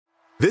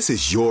This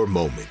is your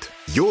moment,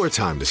 your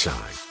time to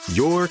shine,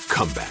 your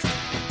comeback.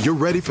 You're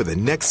ready for the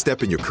next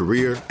step in your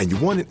career, and you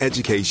want an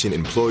education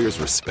employers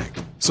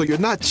respect. So you're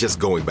not just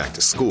going back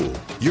to school,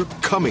 you're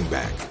coming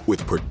back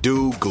with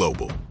Purdue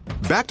Global.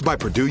 Backed by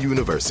Purdue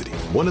University,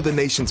 one of the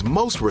nation's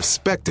most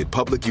respected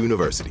public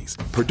universities,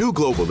 Purdue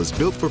Global is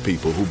built for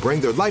people who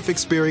bring their life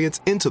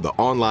experience into the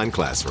online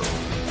classroom.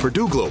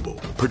 Purdue Global,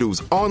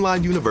 Purdue's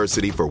online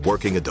university for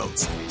working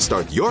adults.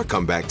 Start your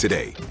comeback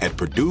today at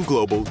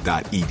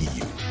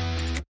purdueglobal.edu.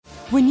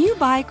 When you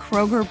buy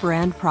Kroger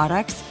brand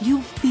products,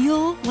 you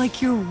feel like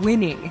you're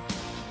winning.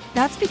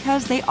 That's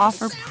because they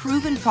offer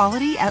proven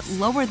quality at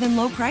lower than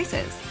low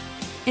prices.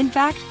 In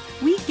fact,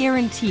 we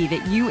guarantee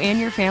that you and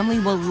your family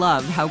will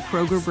love how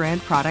Kroger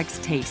brand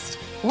products taste,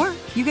 or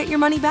you get your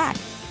money back.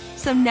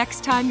 So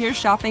next time you're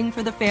shopping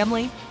for the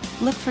family,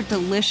 look for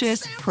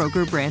delicious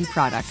Kroger brand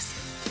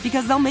products,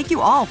 because they'll make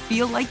you all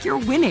feel like you're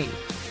winning.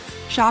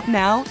 Shop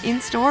now,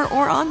 in-store,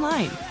 or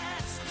online.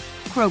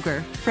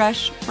 Kroger,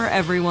 fresh for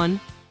everyone.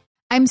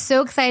 I'm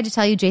so excited to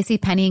tell you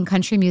JCPenney and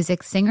country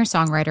music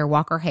singer-songwriter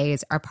Walker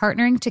Hayes are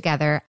partnering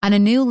together on a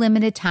new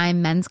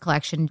limited-time men's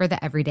collection for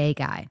the everyday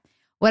guy.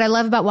 What I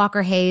love about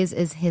Walker Hayes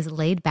is his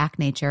laid-back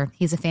nature.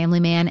 He's a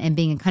family man, and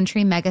being a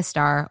country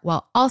megastar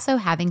while also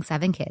having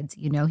 7 kids,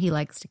 you know he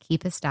likes to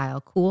keep his style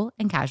cool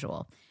and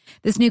casual.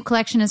 This new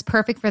collection is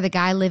perfect for the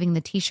guy living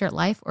the t-shirt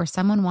life or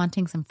someone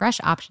wanting some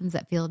fresh options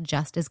that feel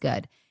just as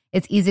good.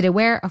 It's easy to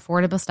wear,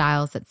 affordable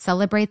styles that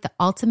celebrate the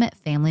ultimate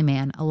family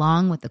man,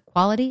 along with the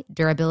quality,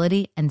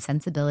 durability, and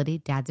sensibility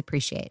dads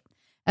appreciate.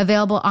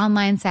 Available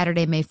online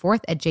Saturday, May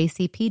 4th at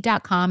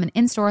jcp.com and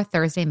in-store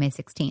Thursday, May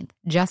 16th.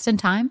 Just in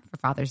time for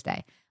Father's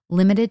Day.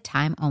 Limited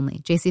time only.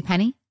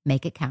 JCPenney,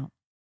 make it count.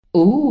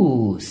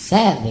 Ooh,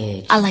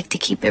 savage. I like to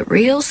keep it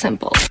real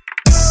simple.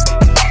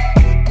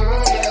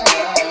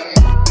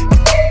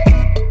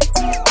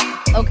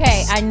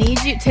 Okay, I need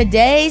you.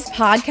 Today's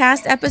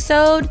podcast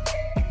episode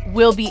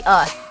will be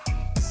us,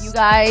 you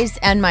guys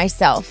and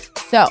myself.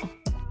 So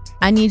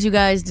I need you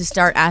guys to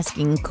start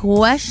asking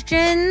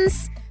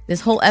questions.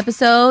 This whole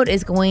episode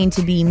is going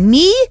to be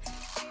me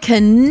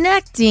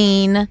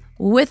connecting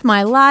with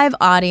my live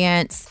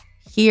audience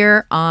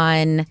here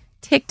on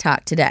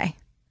TikTok today.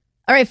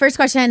 All right, first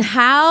question.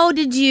 How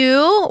did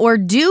you or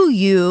do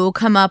you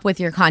come up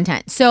with your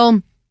content?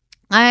 So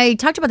I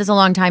talked about this a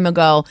long time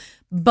ago,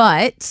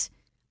 but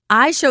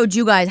I showed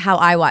you guys how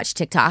I watch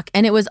TikTok,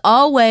 and it was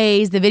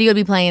always the video would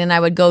be playing and I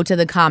would go to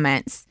the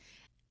comments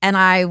and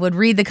I would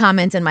read the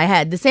comments in my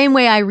head. The same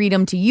way I read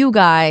them to you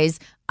guys,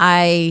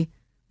 I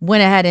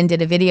went ahead and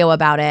did a video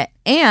about it,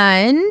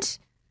 and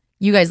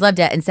you guys loved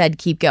it and said,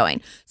 keep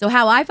going. So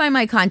how I find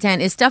my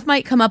content is stuff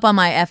might come up on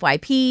my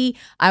FYP.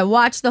 I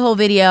watch the whole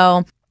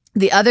video.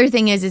 The other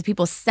thing is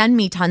people send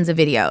me tons of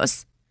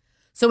videos.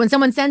 So when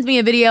someone sends me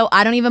a video,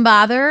 I don't even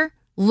bother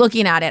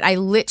looking at it.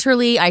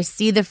 I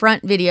see the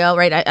front video,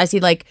 right? I see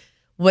like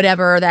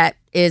whatever that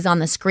is on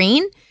the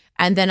screen,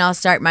 and then I'll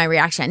start my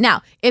reaction.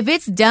 Now, if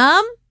it's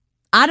dumb,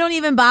 I don't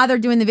even bother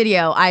doing the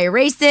video. I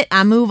erase it.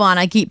 I move on.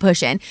 I keep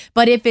pushing.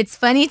 But if it's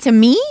funny to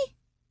me,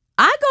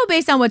 I go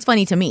based on what's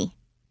funny to me.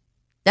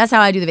 That's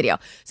how I do the video.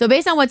 So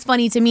based on what's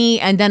funny to me,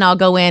 and then I'll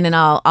go in and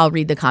I'll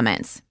read the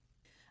comments.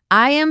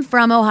 I am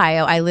from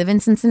Ohio. I live in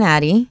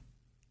Cincinnati.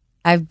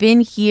 I've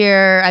been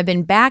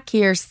back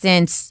here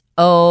since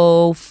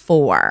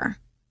 2004.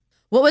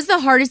 What was the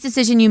hardest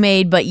decision you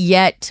made, but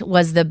yet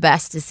was the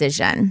best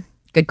decision?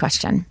 Good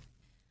question.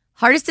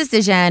 Hardest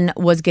decision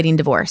was getting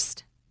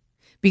divorced,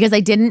 because I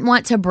didn't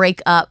want to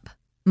break up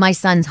my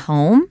son's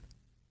home,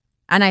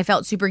 and I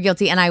felt super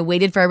guilty, and I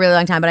waited for a really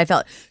long time, but I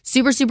felt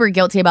super, super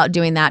guilty about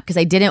doing that because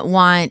I didn't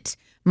want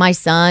my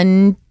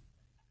son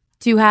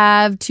to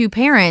have 2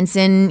 parents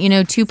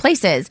in, 2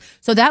 places.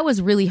 So that was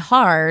really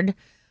hard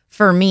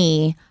for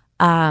me,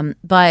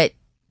 but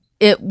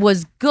it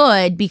was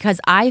good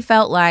because I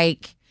felt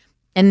like,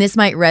 and this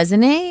might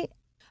resonate,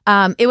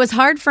 it was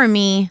hard for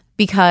me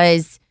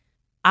because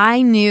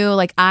I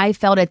knew, I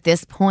felt at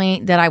this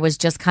point that I was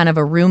just kind of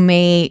a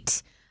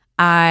roommate.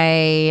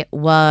 I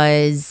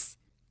was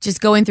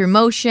just going through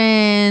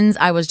motions.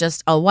 I was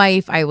just a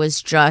wife. I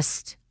was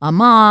just a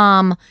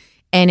mom.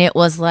 And it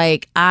was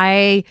like,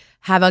 I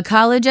have a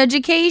college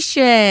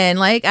education.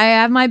 I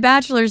have my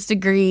bachelor's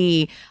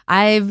degree.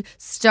 I've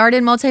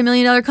started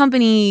multi-million-dollar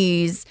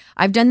companies.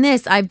 I've done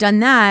this. I've done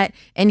that.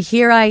 And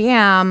here I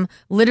am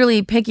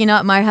literally picking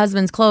up my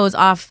husband's clothes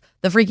off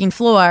the freaking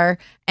floor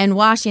and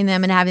washing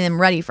them and having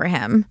them ready for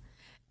him.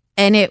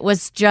 And it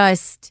was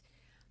just,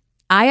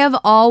 I have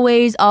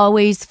always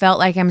felt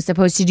like I'm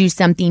supposed to do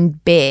something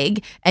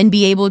big and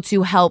be able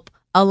to help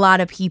a lot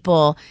of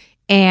people.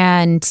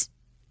 And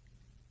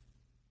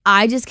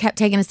I just kept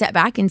taking a step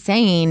back and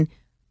saying,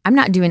 I'm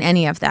not doing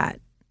any of that.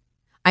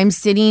 I'm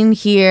sitting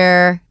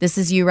here. This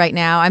is you right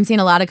now. I'm seeing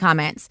a lot of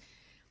comments.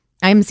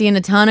 I'm seeing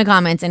a ton of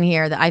comments in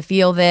here that I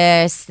feel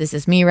this. This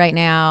is me right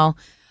now.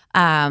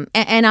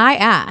 And I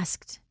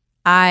asked,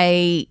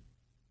 I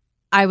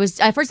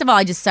first of all,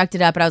 I just sucked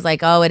it up and I was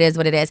like, oh, it is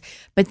what it is.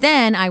 But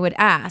then I would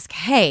ask,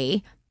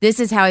 hey, This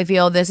is how I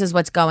feel. This is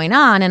what's going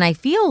on. And I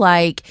feel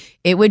like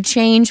it would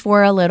change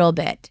for a little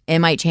bit. It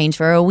might change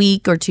for a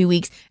week or 2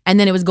 weeks. And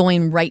then it was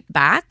going right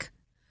back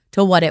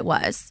to what it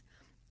was.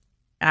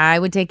 I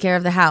would take care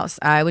of the house.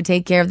 I would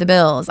take care of the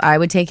bills. I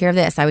would take care of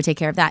this. I would take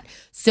care of that.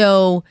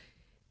 So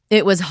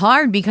it was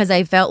hard because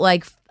I felt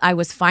like I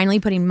was finally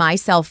putting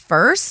myself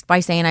first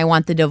by saying I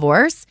want the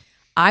divorce.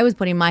 I was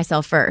putting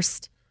myself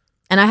first.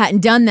 And I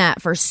hadn't done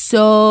that for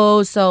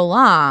so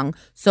long.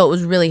 So it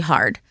was really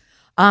hard.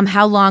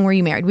 How long were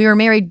you married? We were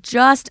married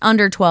just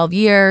under 12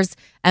 years,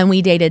 and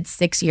we dated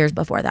 6 years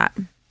before that.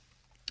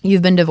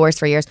 You've been divorced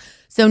for years.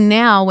 So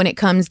now when it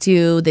comes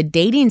to the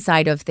dating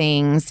side of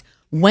things,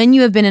 when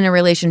you have been in a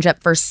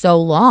relationship for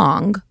so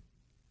long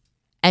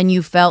and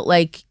you felt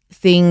like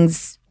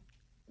things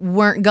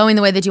weren't going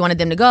the way that you wanted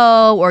them to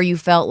go, or you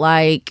felt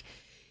like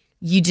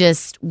you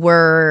just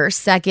were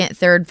second,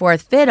 third,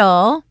 fourth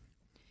fiddle,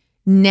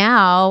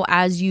 now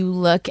as you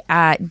look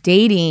at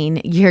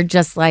dating, you're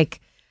just like,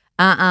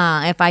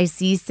 if I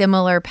see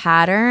similar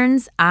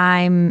patterns,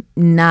 I'm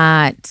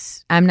not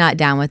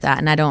down with that,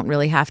 and I don't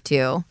really have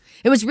to.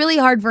 It was really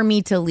hard for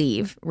me to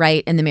leave,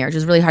 right, in the marriage. It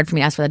was really hard for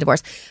me to ask for the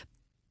divorce.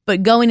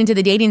 But going into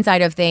the dating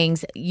side of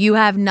things, you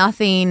have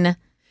nothing.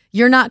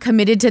 You're not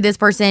committed to this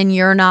person.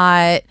 You're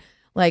not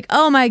like,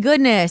 oh my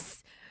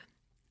goodness,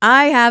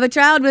 I have a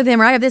child with him,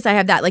 or I have this, I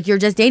have that. Like, you're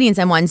just dating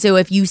someone. So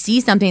if you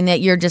see something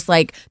that you're just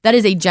like, that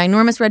is a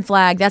ginormous red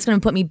flag, that's going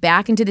to put me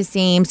back into the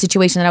same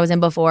situation that I was in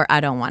before, I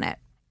don't want it.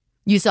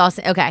 You saw,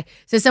 okay,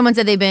 so someone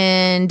said they've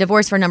been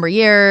divorced for a number of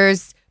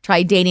years,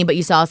 tried dating, but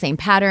you saw the same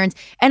patterns.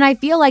 And I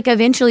feel like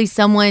eventually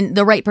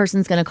the right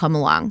person's going to come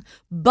along.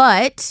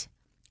 But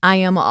I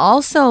am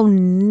also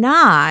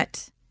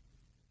not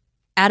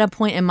at a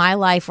point in my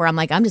life where I'm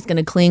like, I'm just going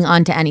to cling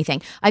on to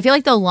anything. I feel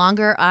like the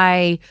longer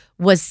I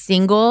was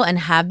single and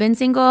have been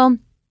single,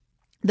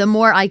 the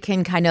more I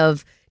can kind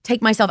of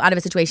take myself out of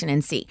a situation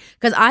and see.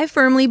 Because I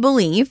firmly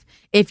believe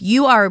if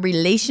you are a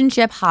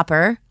relationship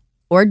hopper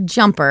or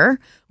jumper,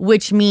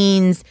 which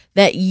means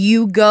that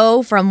you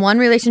go from one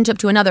relationship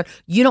to another,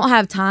 you don't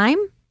have time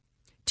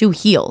to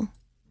heal.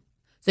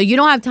 So you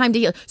don't have time to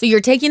heal. So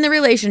you're taking the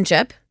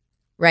relationship,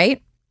 right?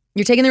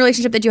 You're taking the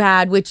relationship that you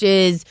had, which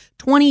is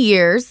 20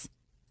 years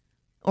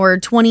or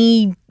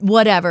 20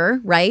 whatever,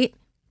 right?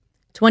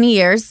 20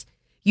 years.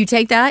 You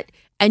take that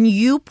and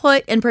you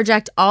put and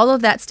project all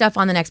of that stuff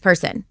on the next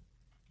person.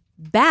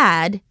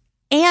 Bad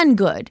and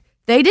good.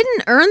 They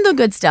didn't earn the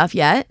good stuff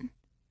yet.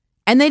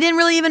 And they didn't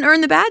really even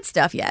earn the bad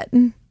stuff yet.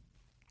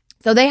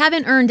 So they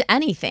haven't earned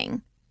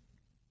anything,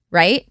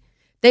 right?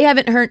 They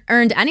haven't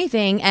earned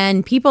anything,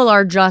 and people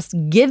are just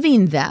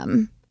giving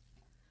them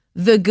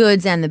the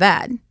goods and the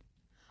bad.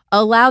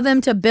 Allow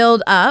them to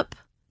build up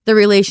the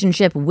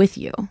relationship with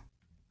you,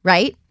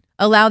 right?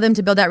 Allow them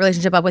to build that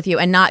relationship up with you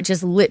and not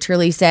just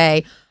literally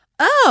say,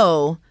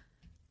 oh,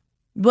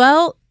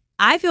 well,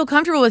 I feel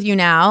comfortable with you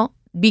now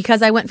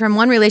because I went from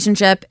one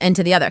relationship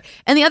into the other.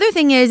 And the other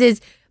thing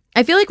is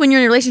I feel like when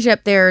you're in a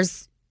relationship,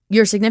 there's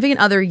your significant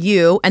other,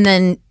 you, and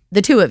then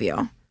the two of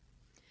you.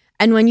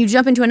 And when you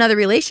jump into another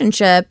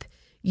relationship,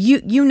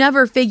 you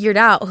never figured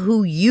out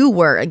who you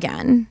were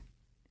again.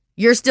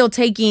 You're still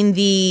taking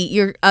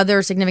your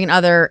other significant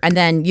other and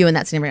then you and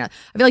that significant other.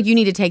 I feel like you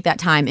need to take that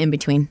time in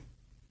between.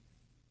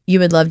 You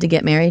would love to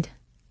get married?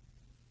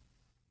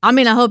 I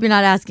mean, I hope you're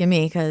not asking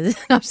me because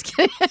no, I'm just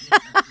kidding.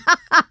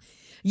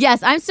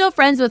 Yes, I'm still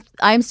friends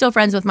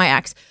with my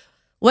ex.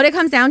 What it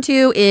comes down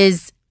to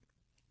is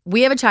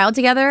we have a child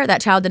together.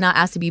 That child did not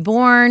ask to be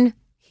born.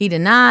 He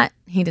did not.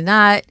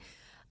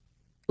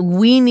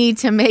 We need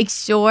to make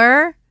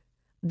sure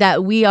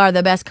that we are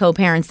the best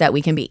co-parents that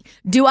we can be.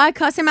 Do I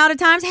cuss him out at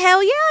times?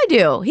 Hell yeah, I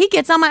do. He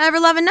gets on my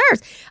ever-loving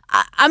nerves.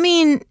 I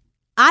mean,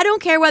 I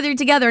don't care whether you're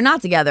together or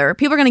not together.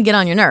 People are going to get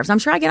on your nerves. I'm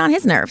sure I get on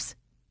his nerves.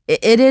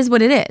 It is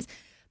what it is.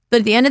 But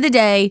at the end of the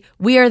day,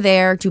 we are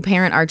there to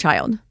parent our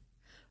child.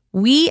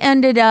 We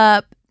ended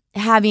up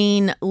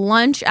having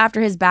lunch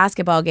after his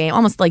basketball game,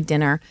 almost like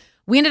dinner.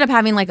 We ended up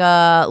having like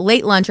a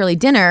late lunch, early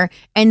dinner.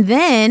 And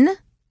then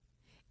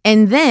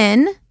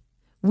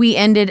we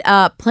ended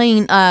up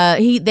playing,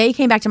 they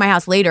came back to my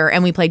house later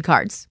and we played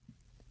cards.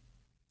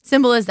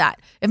 Simple as that.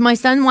 If my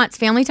son wants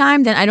family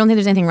time, then I don't think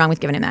there's anything wrong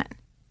with giving him that.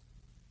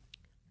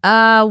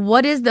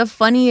 What is the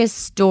funniest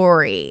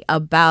story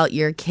about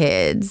your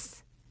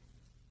kids?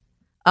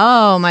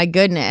 Oh my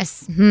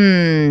goodness.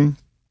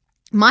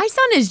 My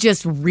son is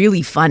just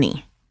really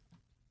funny.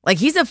 Like,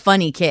 he's a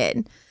funny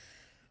kid.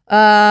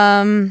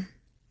 No,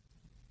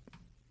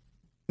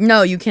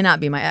 you cannot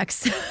be my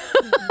ex.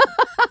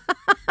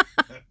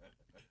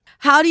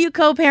 How do you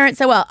co-parent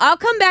so well? I'll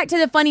come back to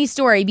the funny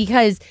story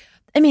because,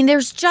 I mean,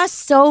 there's just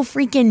so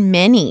freaking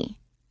many.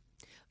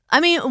 I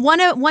mean,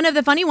 one of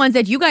the funny ones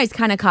that you guys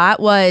kind of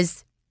caught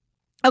was,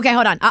 okay,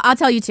 hold on. I'll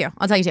tell you two.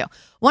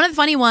 One of the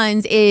funny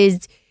ones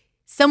is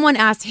someone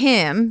asked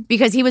him,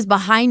 because he was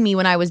behind me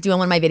when I was doing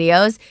one of my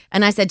videos,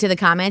 and I said to the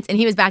comments, and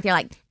he was back there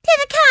like, to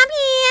the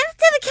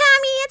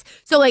comments.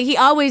 So like, he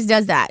always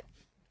does that.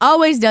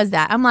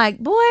 I'm like,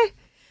 boy.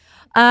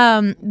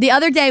 The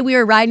other day we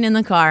were riding in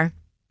the car,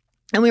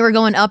 and we were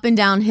going up and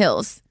down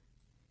hills.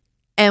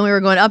 And we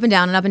were going up and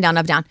down and up and down,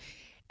 up and down.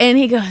 And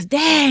he goes,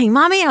 dang,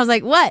 mommy. I was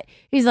like, what?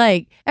 He's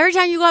like, every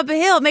time you go up a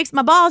hill, it makes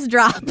my balls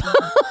drop.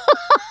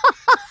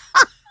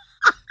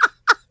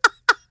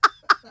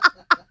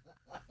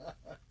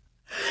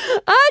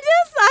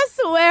 I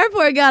swear,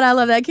 poor God, I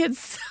love that kid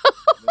so.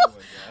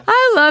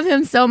 I love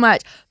him so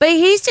much. But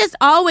he's just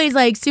always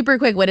like super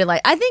quick-witted.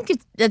 Like, I think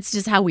that's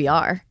just how we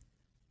are.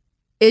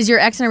 Is your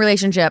ex in a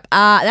relationship?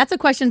 That's a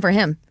question for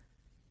him.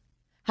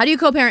 How do you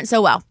co-parent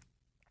so well?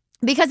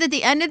 Because at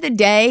the end of the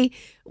day,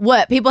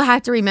 what people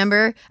have to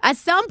remember, at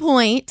some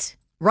point,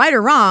 right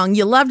or wrong,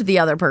 you loved the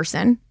other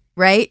person,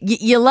 right?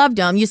 You loved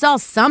them. You saw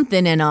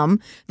something in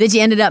them that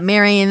you ended up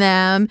marrying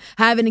them,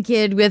 having a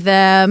kid with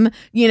them,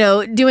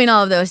 doing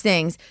all of those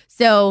things.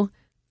 So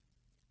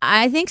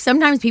I think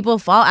sometimes people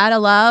fall out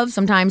of love.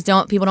 Sometimes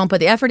people don't put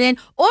the effort in.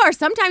 Or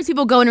sometimes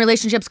people go in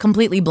relationships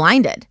completely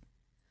blinded,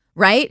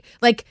 right?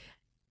 Like,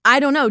 I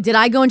don't know. Did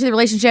I go into the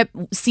relationship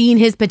seeing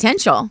his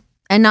potential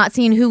and not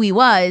seeing who he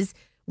was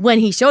when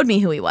he showed me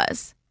who he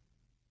was?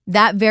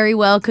 That very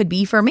well could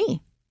be for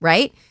me,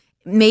 right?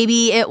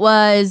 Maybe it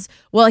was,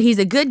 well, he's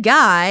a good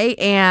guy,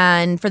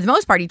 and for the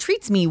most part, he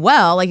treats me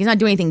well. Like, he's not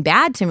doing anything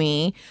bad to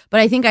me, but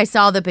I think I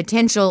saw the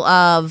potential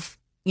of,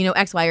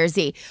 X, Y, or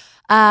Z.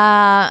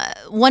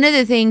 One of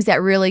the things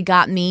that really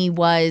got me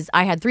was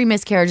I had 3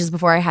 miscarriages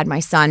before I had my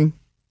son.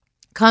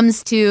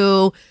 Comes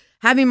to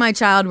having my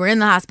child, we're in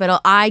the hospital,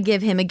 I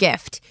give him a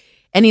gift.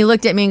 And he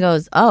looked at me and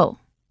goes, oh,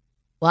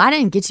 well, I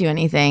didn't get you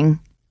anything.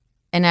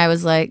 And I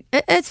was like,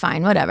 it's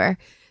fine, whatever.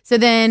 So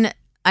then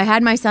I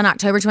had my son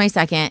October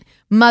 22nd.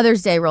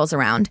 Mother's Day rolls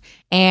around.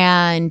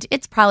 And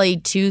it's probably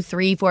 2,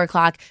 3, 4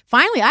 o'clock.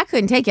 Finally, I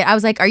couldn't take it. I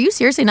was like, are you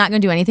seriously not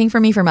going to do anything for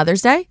me for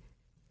Mother's Day?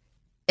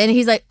 And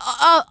he's like,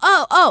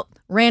 oh.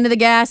 Ran to the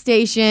gas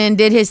station,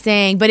 did his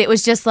thing. But it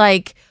was just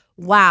like,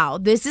 wow,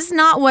 this is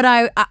not what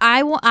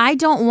I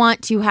don't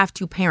want to have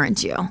to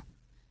parent you.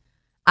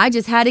 I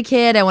just had a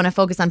kid. I want to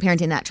focus on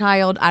parenting that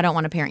child. I don't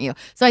want to parent you.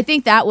 So I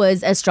think that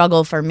was a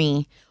struggle for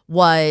me.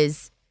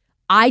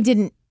 I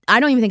don't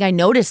even think I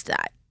noticed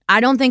that. I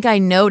don't think I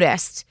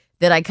noticed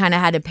that I kind of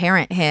had to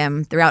parent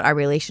him throughout our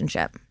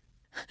relationship.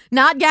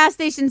 Not gas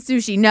station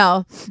sushi,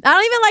 no. I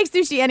don't even like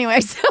sushi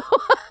anyway, so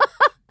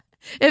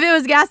if it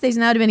was gas station,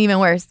 that would have been even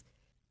worse.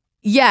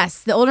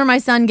 Yes, the older my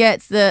son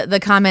gets, the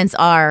comments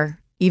are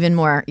even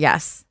more,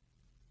 yes.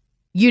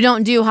 You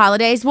don't do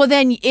holidays? Well,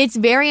 then it's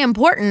very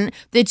important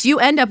that you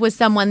end up with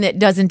someone that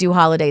doesn't do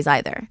holidays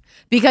either.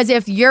 Because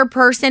if your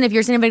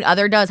significant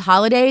other does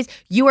holidays,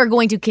 you are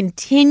going to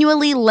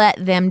continually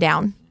let them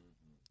down.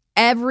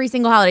 Every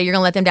single holiday, you're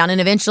going to let them down.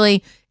 And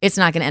eventually, it's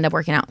not going to end up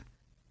working out.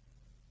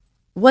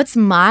 What's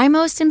my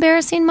most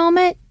embarrassing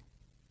moment?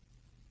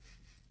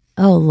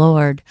 Oh,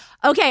 Lord.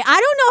 Okay,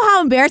 I don't know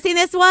how embarrassing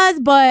this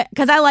was, but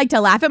because I like to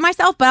laugh at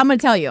myself, but I'm going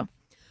to tell you.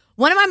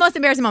 One of my most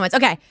embarrassing moments.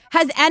 Okay,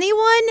 has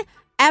anyone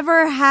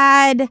ever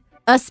had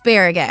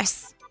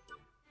asparagus?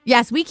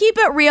 Yes, we keep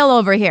it real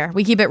over here.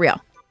 We keep it real.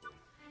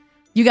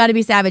 You got to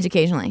be savage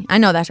occasionally. I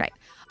know that's right.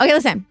 Okay,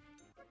 listen.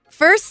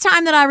 First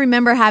time that I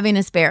remember having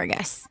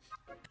asparagus.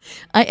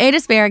 I ate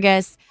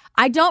asparagus.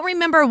 I don't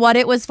remember what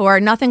it was for.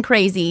 Nothing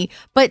crazy.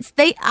 But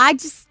I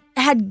just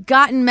had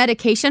gotten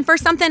medication for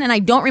something, and I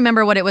don't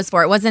remember what it was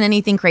for. It wasn't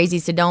anything crazy,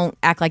 so don't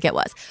act like it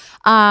was.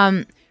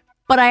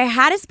 But I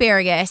had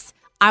asparagus.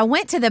 I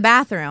went to the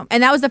bathroom,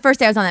 and that was the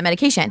first day I was on that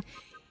medication.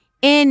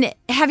 And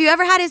have you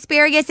ever had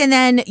asparagus and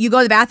then you go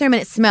to the bathroom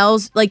and it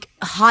smells like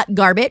hot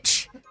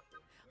garbage?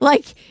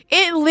 Like,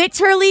 it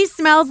literally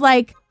smells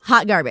like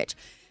hot garbage.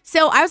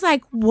 So I was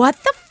like, what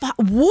the fuck?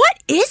 What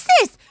is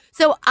this?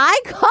 So I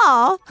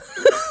called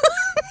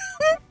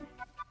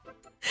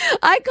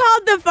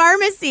the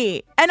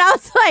pharmacy and I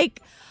was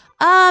like,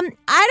 I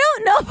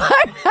don't know if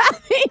I'm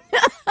having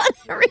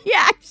a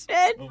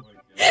reaction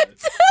to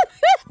this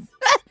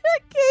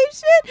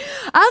medication.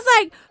 I was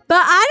like,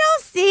 but I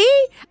don't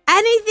see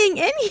anything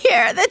in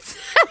here that says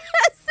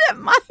that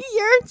my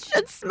urine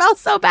should smell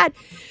so bad.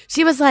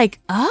 She was like,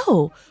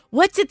 oh,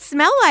 what's it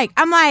smell like?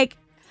 I'm like,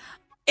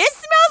 it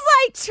smells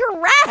like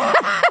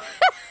trash.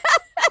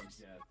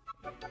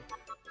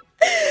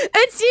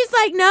 And she's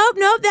like, nope,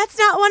 that's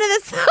not one of the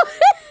side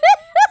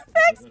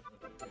effects.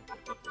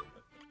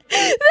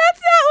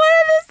 That's not one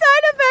of the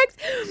side effects.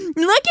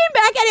 Looking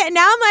back at it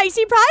now, I'm like,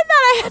 she probably thought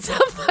I had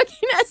some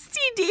fucking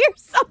STD or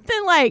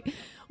something. Like,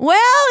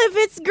 well, if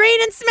it's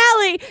green and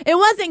smelly, it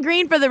wasn't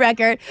green for the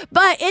record,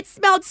 but it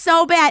smelled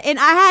so bad and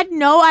I had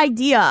no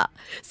idea.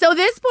 So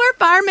this poor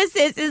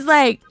pharmacist is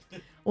like,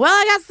 well,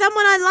 I got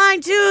someone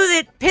online too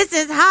that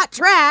pisses hot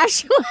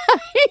trash.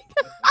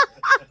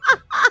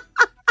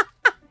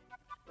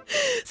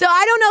 So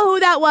I don't know who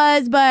that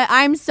was, but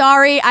I'm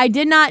sorry. I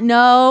did not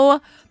know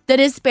that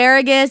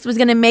asparagus was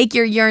going to make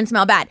your urine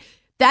smell bad.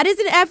 That is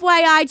an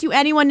FYI to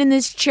anyone in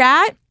this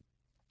chat.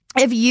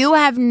 If you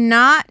have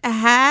not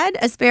had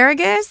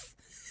asparagus,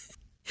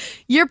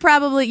 your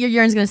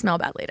urine's going to smell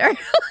bad later.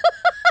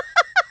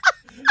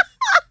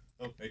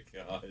 Oh my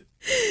God.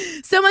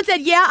 Someone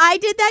said, yeah, I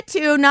did that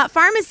too. Not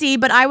pharmacy,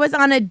 but I was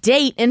on a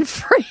date and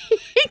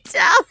freaked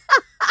out.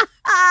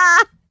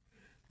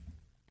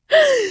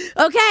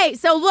 Okay,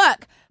 so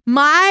look,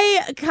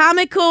 my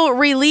comical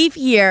relief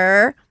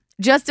here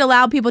just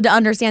allowed people to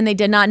understand they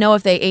did not know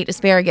if they ate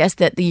asparagus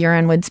that the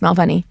urine would smell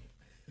funny.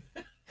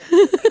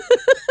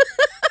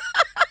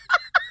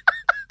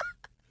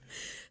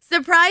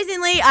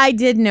 Surprisingly, I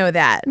did know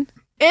that.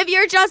 If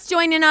you're just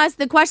joining us,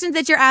 the questions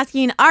that you're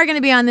asking are going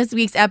to be on this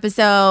week's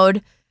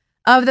episode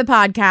of the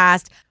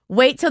podcast.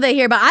 Wait till they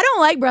hear about. I don't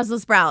like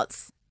Brussels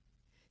sprouts.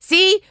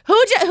 See,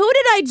 who did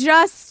I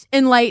just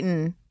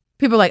enlighten?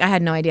 People are like, I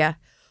had no idea.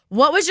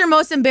 What was your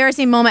most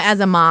embarrassing moment as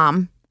a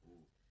mom?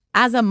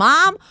 As a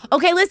mom?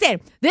 Okay,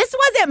 listen, this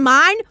wasn't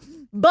mine,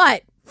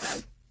 but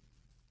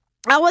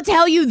I will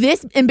tell you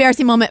this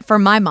embarrassing moment for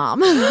my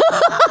mom.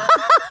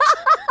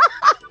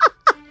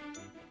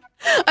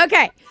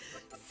 Okay,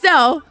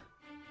 so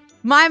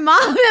my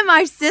mom and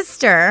my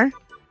sister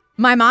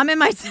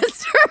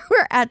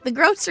were at the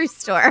grocery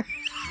store.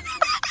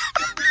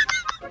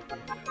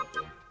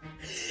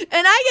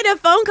 And I get a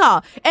phone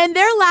call, and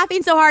they're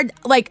laughing so hard,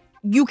 like,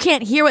 you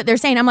can't hear what they're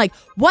saying. I'm like,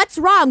 what's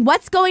wrong?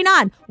 What's going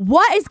on?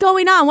 What is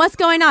going on? What's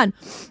going on?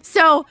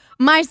 So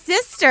my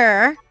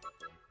sister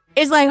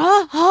is like,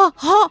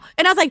 oh.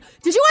 And I was like,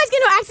 did you guys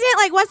get into an accident?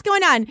 Like, what's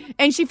going on?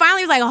 And she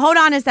finally was like, hold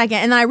on a second.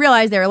 And then I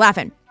realized they were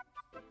laughing.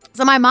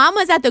 So my mom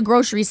was at the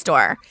grocery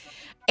store,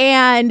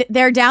 and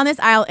they're down this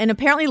aisle and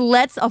apparently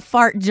lets a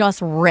fart just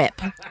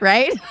rip,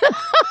 right?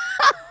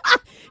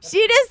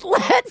 She just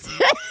lets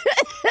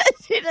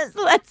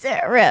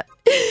it rip.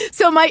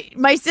 So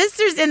my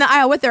sister's in the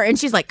aisle with her, and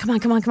she's like, come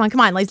on.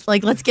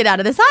 Let's get out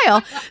of this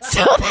aisle.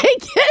 So they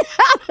get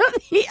out of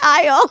the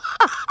aisle.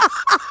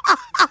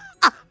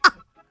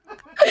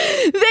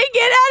 They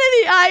get out of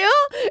the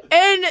aisle,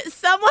 and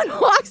someone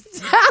walks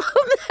down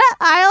that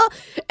aisle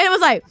and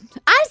was like,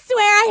 I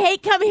swear I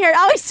hate coming here. It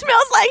always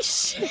smells like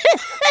shit.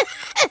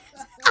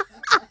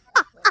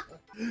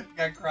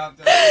 Got crop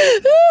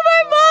dusted.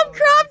 My mom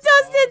crop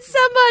dusted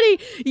somebody.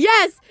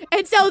 Yes.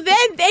 And so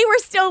then they were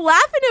still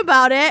laughing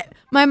about it.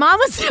 My mom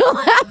was still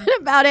laughing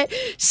about it.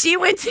 She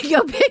went to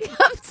go pick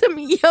up some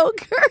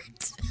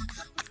yogurt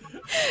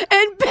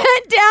and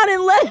bent down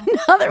and let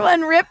another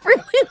one rip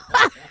really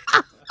loud.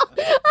 I'm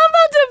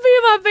about to pee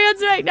my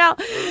pants right now.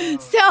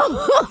 So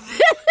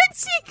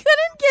she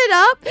couldn't get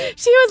up.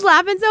 She was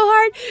laughing so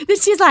hard that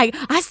she's like,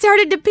 I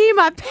started to pee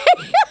my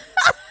pants.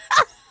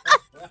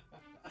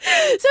 So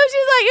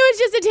she's like, it was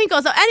just a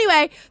tinkle. So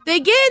anyway, they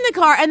get in the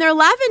car and they're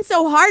laughing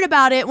so hard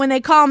about it when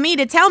they call me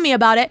to tell me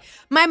about it.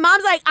 My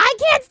mom's like, I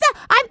can't stop.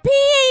 I'm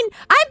peeing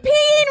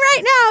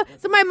right now.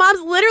 So my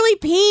mom's literally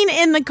peeing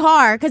in the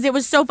car because it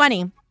was so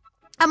funny.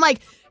 I'm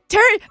like,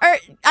 turn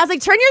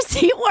your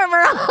seat warmer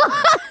on.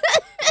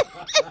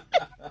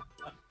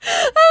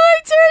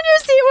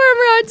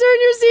 Turn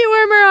your seat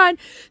warmer on.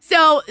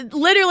 So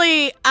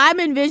literally, I'm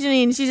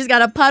envisioning she just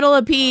got a puddle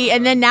of pee,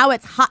 and then now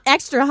it's hot,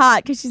 extra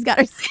hot because she's got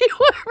her seat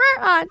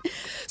warmer on.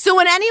 So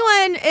when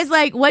anyone is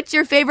like, what's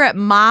your favorite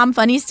mom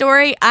funny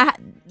story?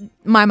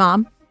 My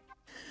mom.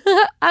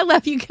 I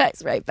love you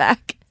guys right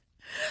back.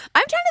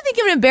 I'm trying to think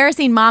of an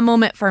embarrassing mom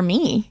moment for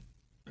me.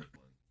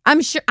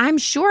 I'm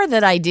sure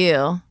that I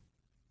do.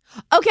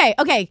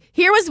 Okay.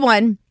 Here was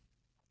one.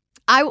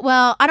 I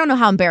don't know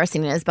how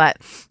embarrassing it is, but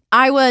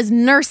I was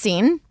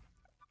nursing.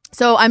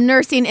 So I'm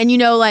nursing, and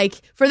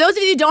like, for those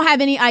of you who don't have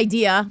any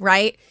idea,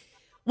 right?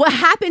 What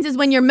happens is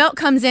when your milk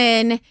comes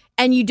in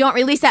and you don't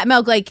release that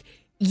milk, like,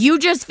 you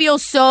just feel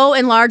so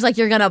enlarged, like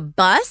you're gonna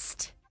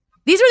bust.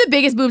 These were the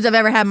biggest boobs I've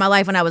ever had in my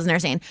life when I was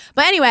nursing.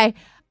 But anyway,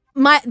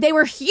 they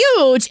were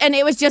huge, and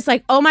it was just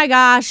like, oh my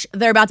gosh,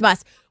 they're about to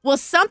bust. Well,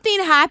 something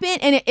happened,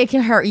 and it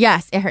can hurt.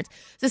 Yes, it hurts.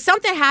 So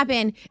something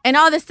happened, and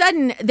all of a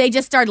sudden, they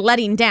just started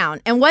letting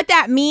down. And what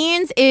that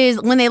means is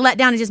when they let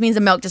down, it just means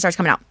the milk just starts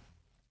coming out.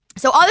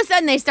 So all of a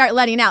sudden, they start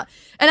letting out.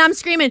 And I'm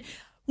screaming,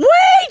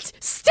 wait,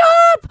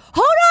 stop,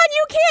 hold on,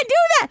 you can't do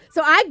that.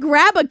 So I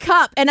grab a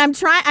cup, and I'm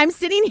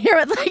sitting here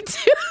with like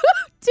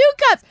two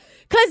cups.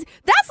 Because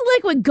that's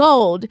liquid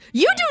gold.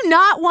 You do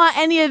not want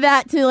any of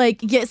that to like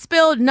get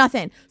spilled,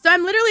 nothing. So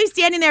I'm literally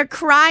standing there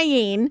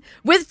crying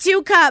with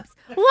 2 cups.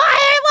 Why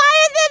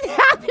is this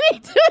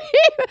happening to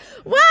me?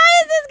 Why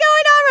is this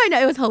going on right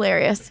now? It was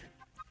hilarious.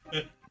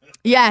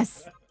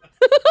 Yes.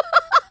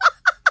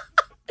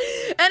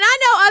 And I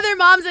know other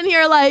moms in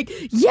here are like,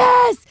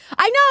 yes,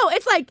 I know.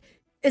 It's like,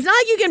 it's not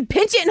like you can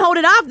pinch it and hold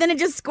it off, then it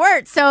just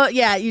squirts. So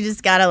yeah, you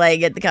just gotta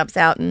like get the cups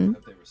out. And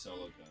They were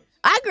solo cups.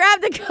 I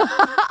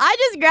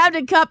just grabbed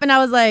a cup and I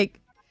was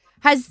like,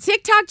 has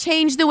TikTok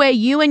changed the way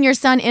you and your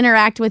son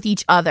interact with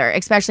each other,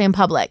 especially in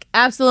public?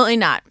 Absolutely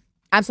not.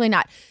 Absolutely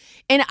not.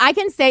 And I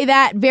can say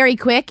that very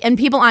quick, and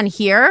people on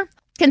here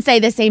can say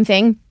the same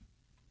thing.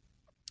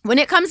 When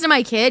it comes to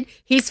my kid,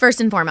 he's first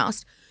and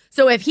foremost.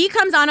 So if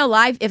I'm on a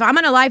live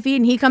feed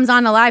and he comes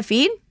on a live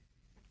feed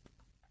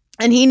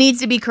and he needs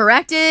to be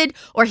corrected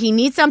or he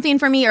needs something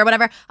from me or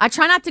whatever, I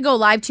try not to go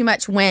live too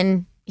much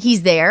when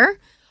he's there.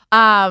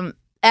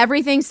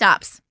 Everything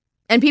stops.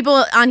 And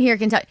people on here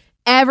can tell.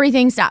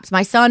 Everything stops.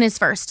 My son is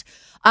first.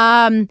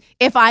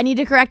 If I need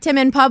to correct him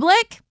in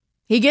public,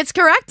 he gets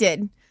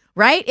corrected,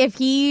 right? If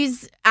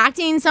he's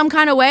acting some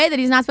kind of way that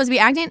he's not supposed to be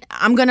acting,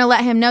 I'm going to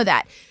let him know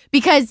that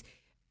because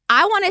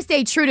I want to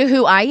stay true to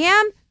who I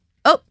am.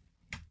 Oh,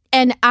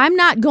 and I'm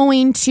not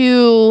going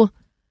to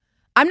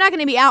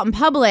be out in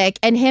public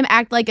and him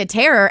act like a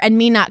terror and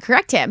me not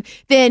correct him.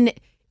 Then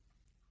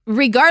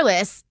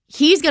regardless,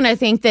 he's going to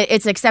think that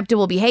it's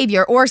acceptable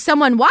behavior, or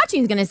someone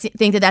watching is going to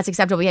think that that's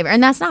acceptable behavior.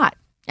 And that's not.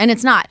 And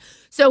it's not.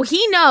 So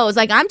he knows,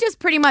 like, I'm just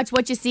pretty much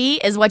what you see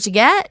is what you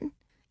get.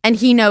 And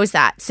he knows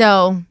that.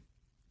 So,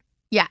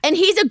 yeah. And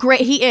he's a great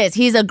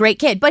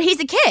kid, but he's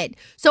a kid.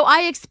 So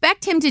I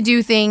expect him to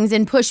do things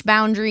and push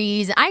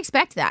boundaries. I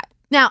expect that.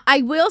 Now,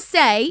 I will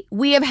say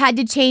we have had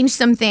to change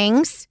some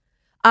things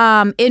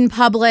in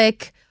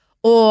public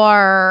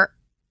or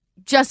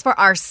just for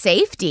our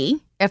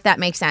safety, if that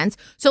makes sense.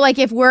 So, like,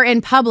 if we're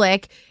in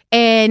public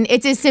and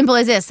it's as simple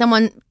as this,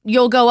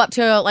 you'll go up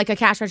to like a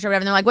cash register or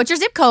whatever, and they're like, what's your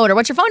zip code or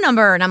what's your phone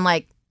number? And I'm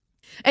like,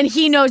 and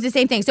he knows the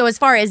same thing. So as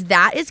far as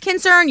that is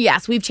concerned,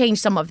 yes, we've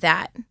changed some of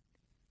that.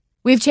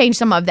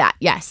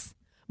 Yes.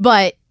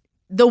 But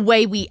the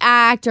way we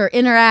act or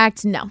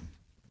interact, no.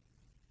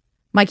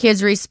 My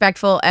kid's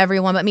respectful,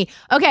 everyone but me.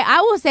 Okay,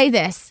 I will say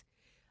this.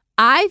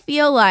 I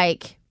feel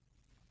like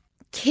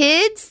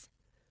kids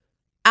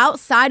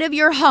outside of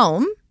your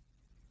home,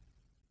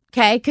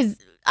 okay, because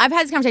I've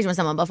had this conversation with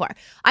someone before.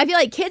 I feel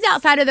like kids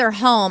outside of their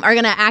home are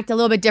going to act a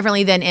little bit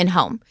differently than in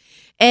home.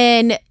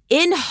 And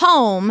in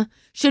home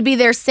should be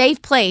their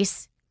safe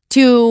place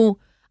to,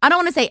 I don't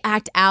want to say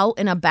act out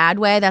in a bad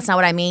way. That's not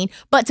what I mean.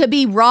 But to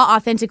be raw,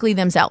 authentically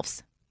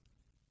themselves.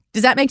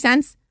 Does that make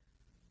sense?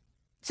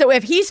 So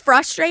if he's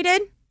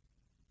frustrated,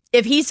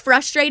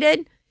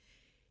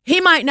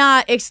 he might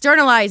not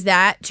externalize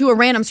that to a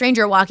random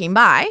stranger walking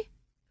by.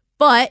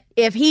 But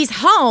if he's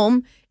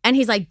home and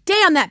he's like,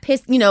 damn, that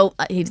pissed, he's not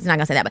going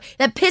to say that, but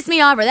that pissed me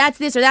off, or that's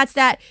this or that's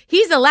that.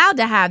 He's allowed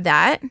to have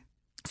that.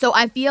 So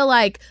I feel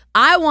like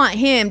I want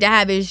him to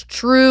have his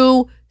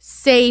true,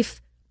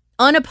 safe,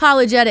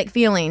 unapologetic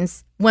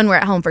feelings when we're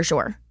at home for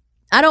sure.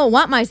 I don't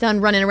want my son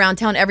running around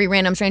telling every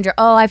random stranger,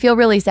 oh, I feel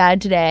really sad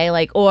today,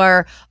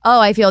 or, oh,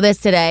 I feel this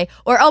today,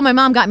 or, oh, my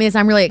mom got me this,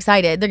 I'm really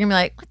excited. They're going to be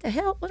like, what the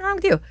hell? What's wrong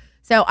with you?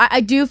 So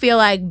I do feel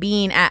like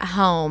being at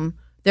home,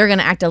 they're going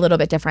to act a little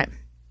bit different.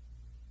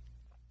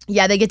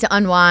 Yeah, they get to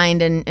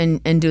unwind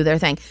and do their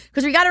thing.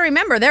 Because we got to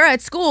remember, they're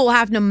at school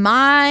having to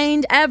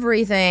mind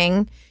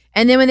everything.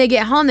 And then when they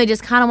get home, they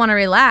just kind of want to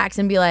relax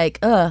and be like,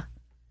 ugh.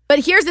 But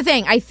here's the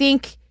thing. I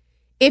think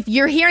if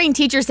you're hearing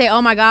teachers say,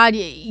 oh my God,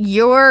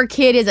 your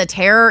kid is a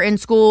terror in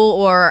school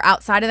or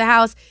outside of the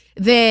house,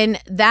 then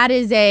that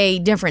is a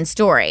different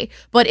story.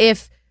 But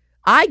if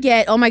I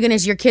get, oh my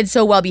goodness, your kid's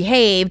so well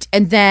behaved,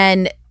 and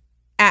then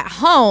at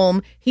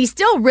home, he's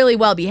still really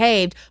well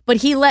behaved, but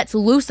he lets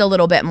loose a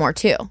little bit more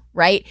too,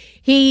 right?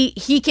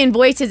 He can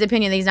voice his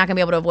opinion that he's not going to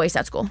be able to voice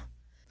at school.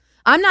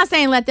 I'm not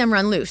saying let them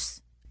run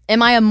loose.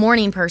 Am I a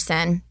morning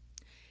person?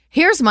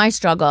 Here's my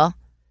struggle.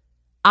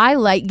 I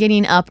like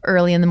getting up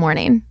early in the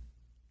morning,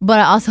 but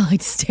I also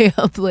like to stay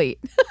up late.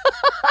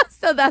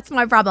 So that's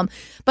my problem.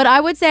 But I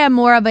would say I'm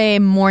more of a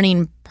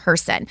morning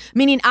person,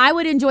 meaning I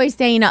would enjoy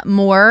staying up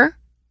more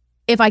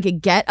if I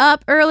could get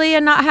up early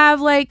and not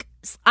have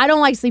I don't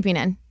like sleeping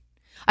in.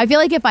 I feel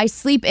like if I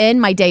sleep in,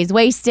 my day's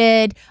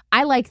wasted.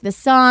 I like the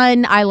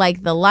sun. I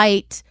like the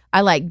light.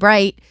 I like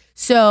bright.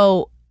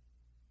 So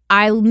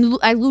I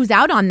lose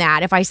out on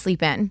that if I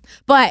sleep in.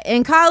 But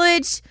in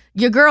college,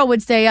 your girl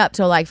would stay up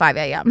till 5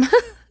 a.m.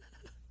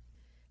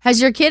 Has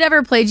your kid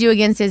ever played you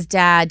against his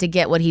dad to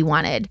get what he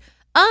wanted?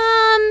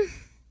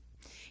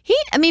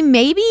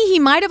 Maybe he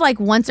might have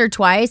once or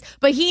twice,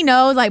 but he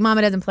knows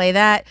mama doesn't play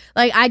that.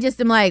 I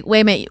just am wait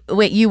a minute,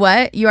 you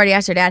what? You already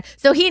asked your dad.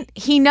 So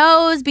he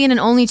knows being an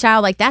only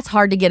child, that's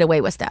hard to get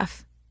away with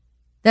stuff.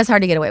 But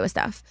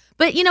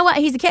you know what?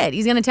 He's a kid.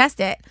 He's going to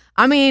test it.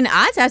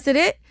 I tested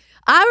it.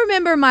 I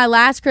remember my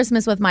last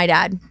Christmas with my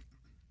dad,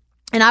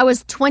 and I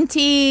was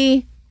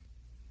 28,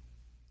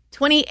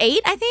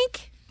 I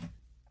think.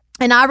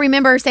 And I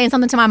remember saying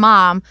something to my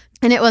mom,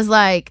 and it was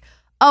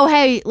oh,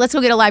 hey, let's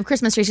go get a live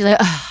Christmas tree. She's like,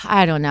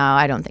 I don't know.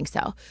 I don't think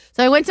so.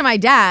 So I went to my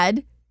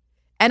dad,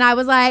 and I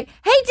was like,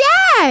 hey,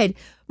 Dad,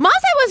 Mom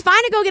said it was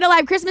fine to go get a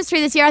live Christmas tree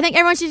this year. I think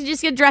everyone should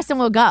just get dressed and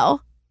we'll go.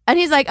 And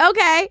he's like,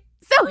 okay.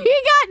 So he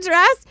got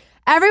dressed.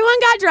 Everyone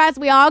got dressed.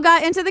 We all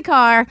got into the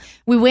car.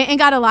 We went and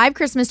got a live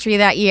Christmas tree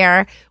that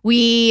year.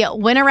 We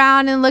went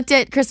around and looked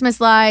at Christmas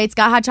lights,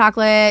 got hot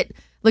chocolate,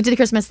 looked at the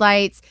Christmas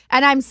lights.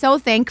 And I'm so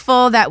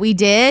thankful that we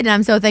did. And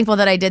I'm so thankful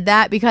that I did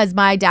that because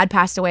my dad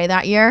passed away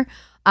that year.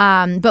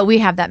 But we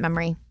have that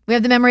memory. We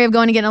have the memory of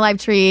going to get a live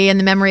tree and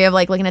the memory of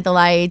looking at the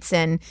lights.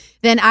 And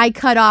then I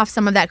cut off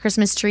some of that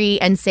Christmas tree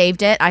and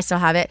saved it. I still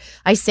have it.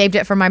 I saved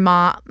it for my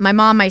mom,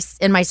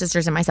 and my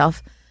sisters and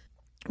myself.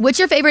 What's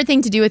your favorite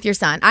thing to do with your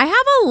son? I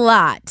have a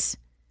lot.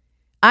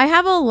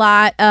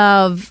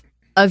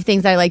 of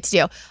things I like to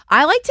do.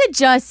 I like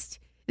to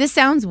this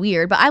sounds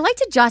weird, but I like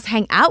to just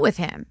hang out with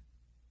him.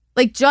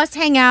 Just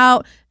hang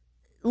out,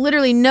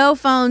 literally no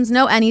phones,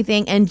 no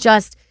anything, and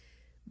just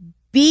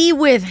be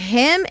with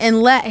him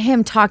and let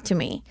him talk to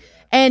me.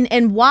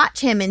 And watch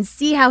him and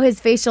see how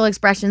his facial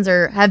expressions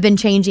have been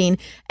changing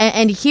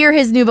and hear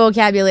his new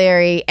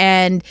vocabulary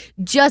and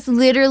just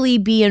literally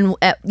be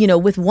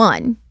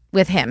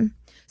with him.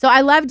 So I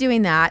love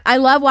doing that. I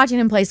love watching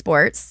him play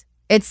sports.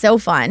 It's so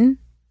fun.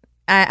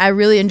 I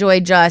really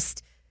enjoy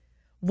just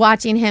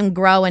watching him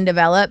grow and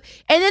develop.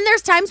 And then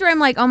there's times where I'm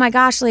like, oh my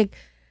gosh, like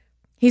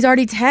he's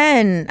already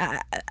 10.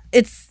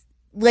 It's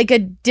like a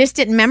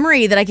distant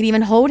memory that I could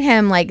even hold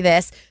him like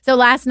this. So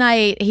last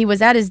night he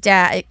was at his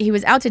dad. He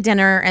was out to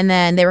dinner, and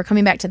then they were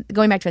going back to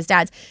his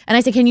dad's. And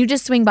I said, "Can you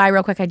just swing by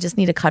real quick? I just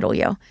need to cuddle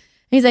you." And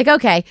he's like,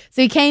 "Okay."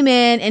 So he came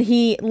in and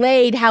he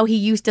laid how he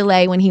used to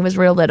lay when he was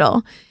real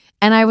little,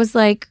 and I was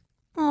like,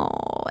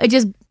 "Oh!" It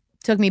just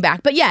took me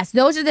back. But yes,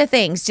 those are the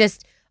things.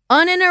 Just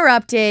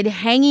uninterrupted,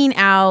 hanging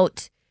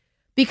out.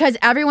 Because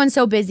everyone's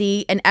so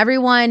busy and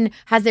everyone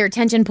has their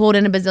attention pulled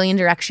in a bazillion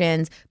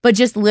directions, but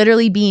just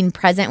literally being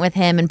present with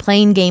him and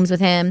playing games with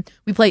him.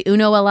 We play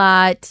Uno a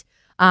lot.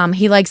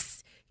 He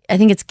likes, I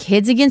think it's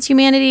Kids Against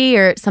Humanity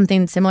or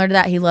something similar to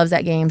that. He loves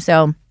that game.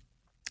 So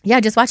yeah,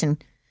 just watching.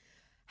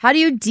 How do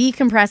you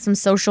decompress from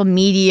social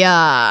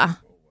media?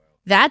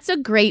 That's a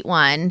great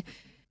one.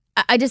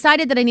 I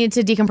decided that I needed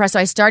to decompress, so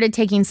I started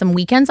taking some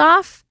weekends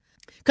off.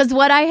 Because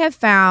what I have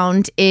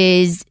found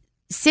is,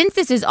 since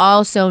this is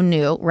all so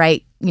new,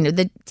 right? You know,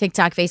 the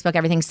TikTok, Facebook,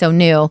 everything's so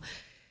new.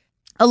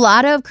 A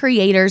lot of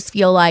creators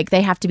feel like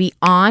they have to be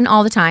on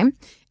all the time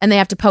and they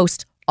have to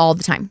post all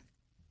the time.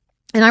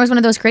 And I was one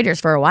of those creators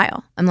for a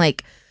while. I'm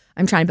like,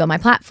 I'm trying to build my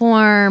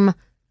platform.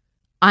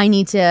 I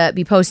need to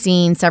be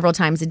posting several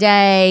times a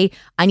day.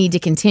 I need to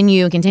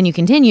continue.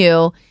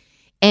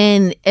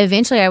 And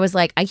eventually I was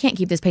like, I can't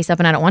keep this pace up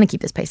and I don't want to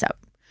keep this pace up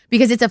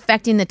because it's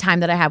affecting the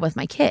time that I have with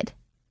my kid.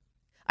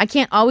 I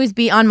can't always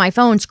be on my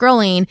phone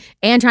scrolling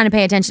and trying to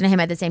pay attention to him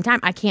at the same time.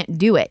 I can't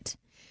do it.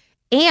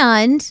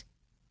 And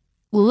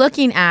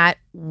looking at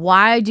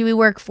why do we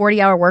work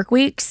 40-hour work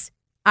weeks?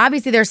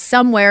 Obviously, there's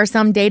somewhere,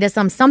 some data,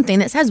 something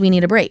that says we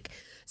need a break.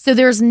 So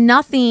there's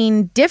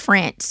nothing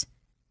different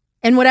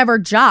in whatever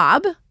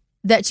job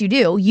that you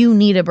do. You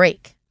need a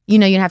break. You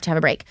know, you have to have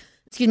a break.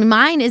 Excuse me.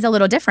 Mine is a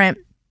little different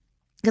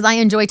because I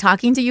enjoy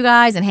talking to you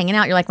guys and hanging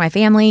out. You're like my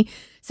family.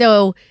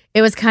 So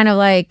it was kind of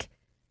like,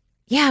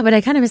 yeah, but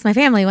I kind of miss my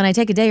family when I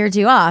take a day or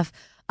two off.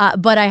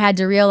 But I had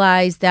to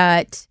realize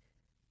that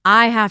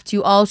I have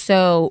to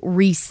also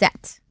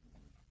reset.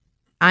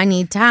 I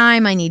need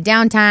time. I need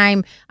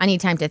downtime. I need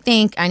time to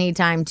think. I need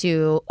time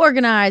to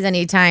organize. I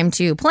need time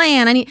to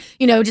plan. I need,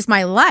 just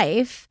my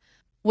life.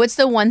 What's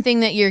the one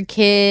thing that your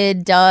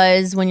kid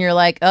does when you're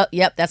like, oh,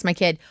 yep, that's my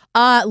kid?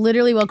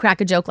 Literally will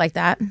crack a joke like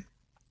that.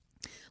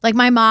 Like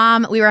my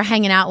mom, we were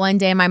hanging out one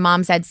day and my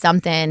mom said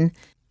something.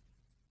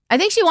 I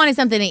think she wanted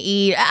something to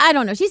eat. I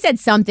don't know. She said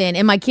something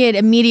and my kid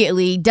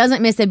immediately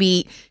doesn't miss a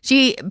beat.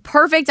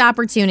 Perfect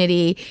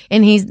opportunity.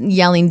 And he's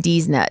yelling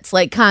D's nuts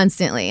like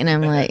constantly. And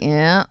I'm like,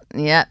 yeah.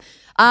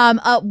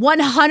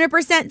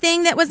 100%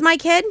 thing that was my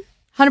kid.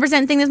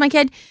 100% thing that's my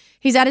kid.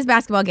 He's at his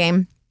basketball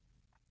game.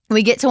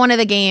 We get to one of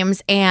the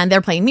games and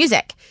they're playing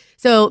music.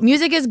 So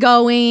music's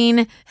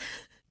going.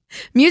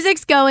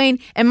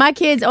 And my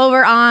kid's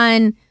over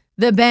on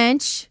the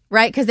bench,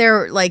 right? Because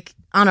they're like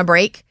on a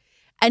break.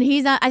 And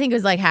he's not, I think it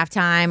was like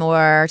halftime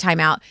or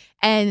timeout.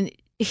 And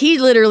he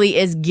literally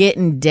is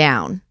getting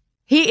down.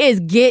 He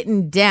is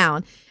getting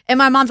down. And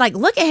my mom's like,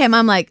 look at him.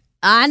 I'm like,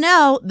 I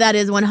know that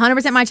is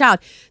 100% my child.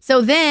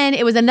 So then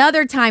it was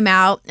another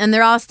timeout and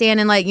they're all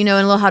standing like, in a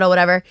little huddle,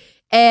 whatever.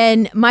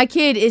 And my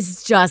kid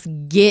is just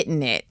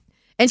getting it.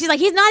 And she's like,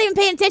 he's not even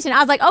paying attention. I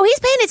was like, oh, he's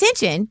paying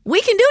attention. We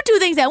can do two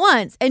things at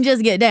once and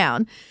just get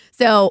down.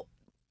 So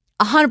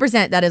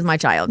 100% that is my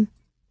child.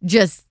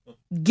 Just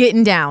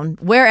getting down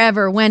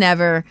wherever,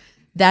 whenever.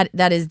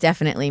 That is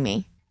definitely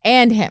me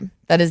and him.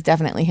 That is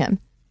definitely him.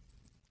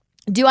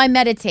 Do I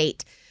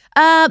meditate?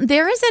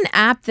 There is an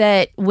app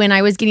that when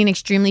I was getting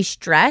extremely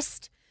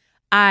stressed,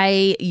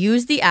 I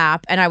used the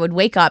app and I would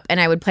wake up and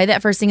I would play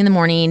that first thing in the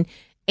morning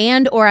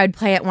or I'd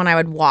play it when I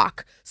would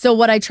walk. So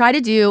what I try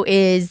to do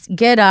is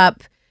get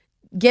up,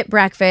 get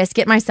breakfast,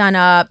 get my son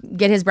up,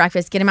 get his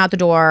breakfast, get him out the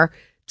door,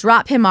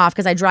 drop him off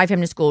because I drive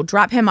him to school,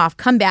 drop him off,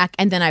 come back,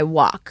 and then I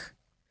walk.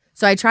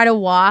 So I try to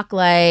walk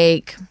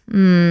like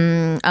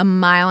a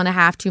mile and a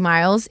half, 2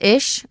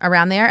 miles-ish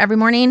around there every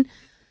morning.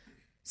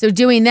 So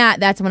doing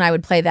that's when I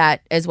would play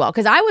that as well.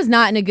 Because I was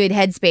not in a good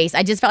headspace.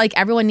 I just felt like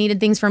everyone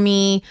needed things from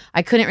me.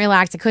 I couldn't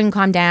relax. I couldn't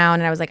calm down.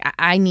 And I was like,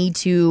 I need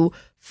to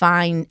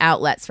find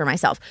outlets for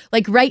myself.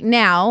 Like right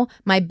now,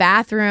 my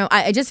bathroom,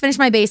 I just finished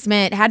my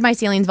basement, had my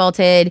ceilings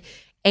vaulted,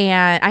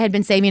 and I had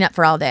been saving up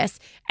for all this.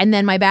 And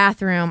then my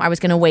bathroom, I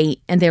was going to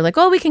wait. And they're like,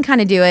 oh, we can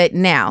kind of do it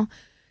now.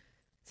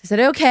 I said,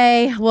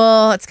 okay,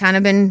 well, it's kind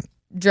of been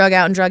drug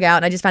out.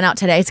 And I just found out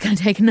today it's going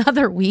to take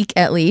another week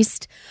at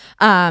least.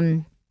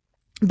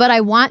 But I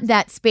want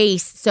that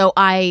space so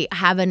I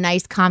have a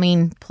nice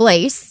calming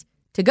place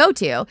to go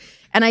to.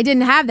 And I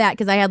didn't have that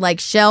because I had like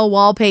shell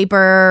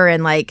wallpaper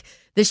and like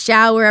the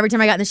shower. Every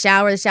time I got in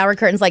the shower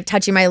curtain's like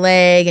touching my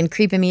leg and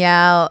creeping me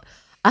out.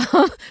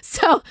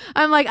 So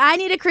I'm like, I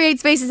need to create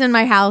spaces in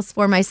my house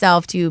for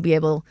myself to be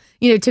able,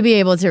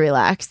 to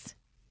relax.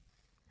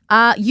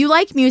 You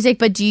like music,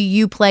 but do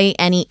you play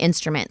any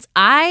instruments?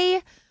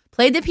 I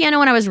played the piano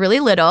when I was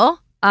really little,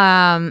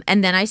 and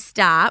then I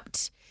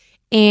stopped,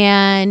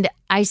 and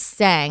I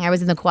sang. I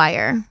was in the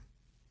choir.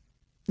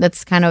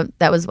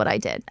 That was what I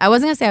did. I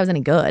wasn't going to say I was any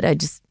good. I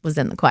just was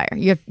in the choir.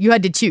 You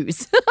had to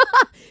choose.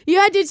 You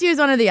had to choose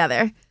one or the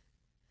other.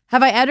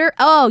 Have I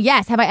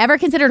ever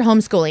considered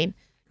homeschooling?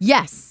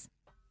 Yes,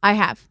 I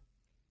have.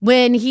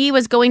 When he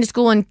was going to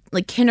school in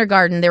like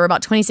kindergarten, there were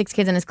about 26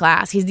 kids in his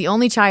class. He's the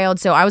only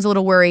child, so I was a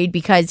little worried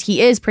because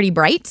he is pretty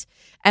bright,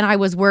 and I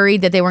was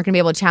worried that they weren't going to be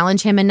able to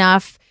challenge him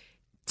enough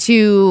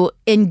to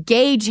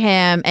engage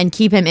him and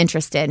keep him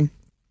interested.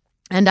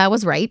 And I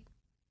was right.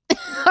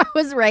 I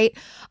was right.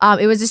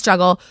 It was a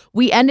struggle.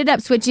 We ended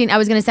up switching. I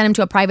was going to send him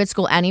to a private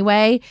school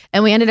anyway,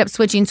 and we ended up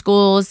switching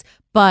schools,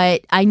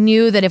 but I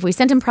knew that if we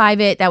sent him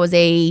private, that was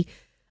a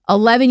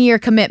 11-year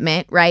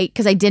commitment, right?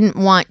 Because I didn't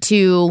want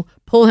to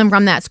pull him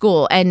from that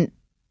school. And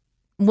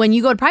when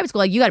you go to private school,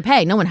 like, you got to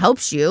pay. No one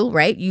helps you,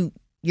 right?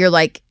 You're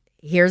like,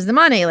 here's the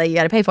money. Like, you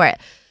got to pay for it.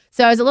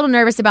 So I was a little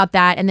nervous about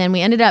that. And then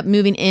we ended up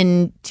moving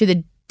into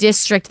the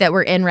district that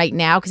we're in right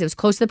now because it was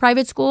close to the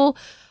private school.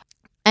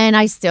 And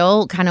I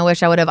still kind of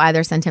wish I would have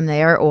either sent him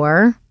there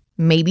or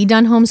maybe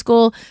done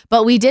homeschool.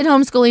 But we did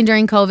homeschooling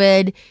during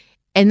COVID,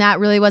 and that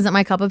really wasn't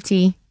my cup of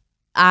tea.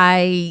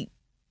 I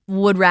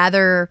would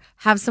rather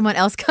have someone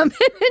else come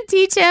in and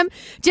teach him,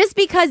 just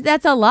because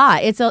that's a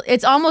lot.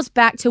 It's almost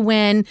back to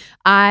when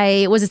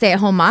I was a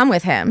stay-at-home mom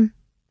with him.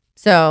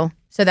 So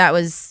that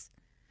was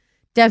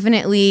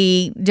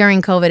definitely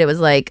during COVID. It was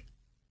like,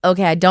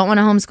 okay, I don't want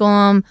to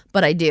homeschool him,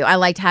 but I do. I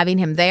liked having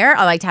him there.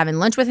 I liked having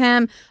lunch with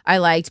him. I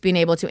liked being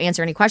able to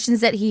answer any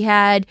questions that he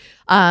had.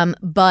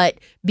 But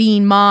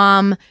being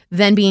mom,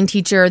 then being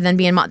teacher, then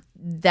being mom,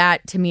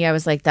 that to me, I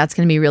was like, that's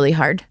going to be really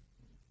hard.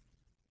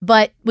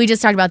 But we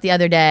just talked about the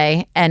other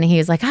day, and he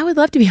was like, I would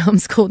love to be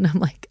homeschooled. And I'm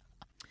like,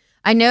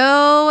 I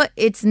know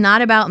it's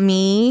not about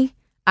me.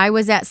 I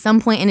was at some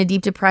point in a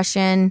deep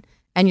depression,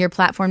 and your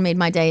platform made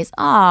my days.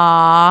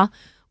 Aw,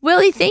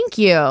 Willie, thank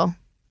you.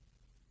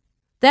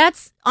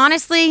 That's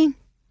honestly,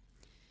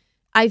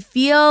 I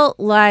feel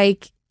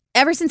like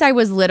ever since I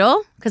was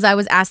little, because I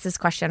was asked this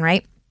question,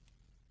 right?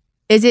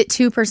 Is it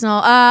too personal?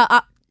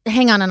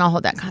 Hang on, and I'll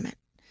hold that comment.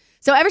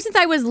 So ever since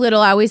I was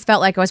little, I always felt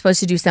like I was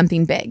supposed to do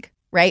something big.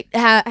 Right?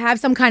 Have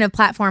some kind of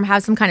platform,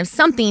 have some kind of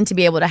something to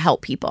be able to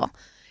help people.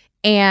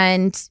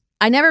 And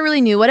I never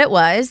really knew what it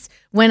was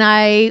when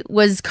I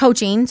was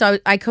coaching. So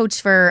I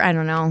coached for, I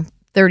don't know,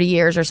 30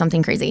 years or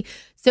something crazy.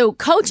 So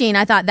coaching,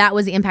 I thought that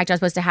was the impact I was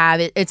supposed to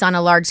have. It's on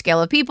a large scale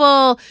of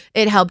people.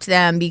 It helped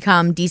them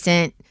become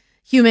decent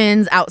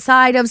humans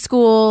outside of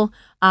school.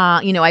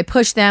 I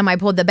pushed them. I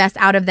pulled the best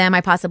out of them I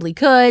possibly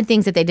could,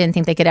 things that they didn't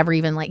think they could ever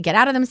even get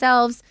out of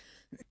themselves.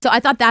 So I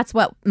thought that's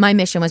what my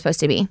mission was supposed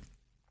to be.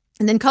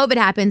 And then COVID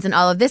happens and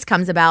all of this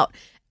comes about,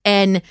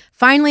 and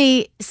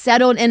finally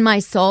settled in my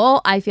soul,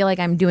 I feel like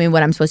I'm doing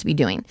what I'm supposed to be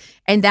doing.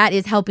 And that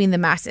is helping the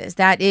masses.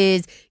 That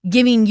is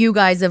giving you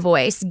guys a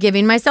voice,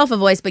 giving myself a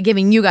voice, but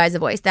giving you guys a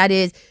voice. That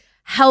is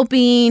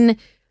helping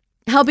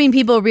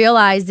people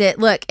realize that,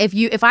 look,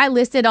 if I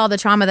listed all the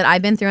trauma that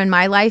I've been through in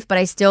my life, but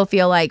I still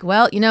feel like,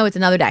 well, it's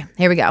another day.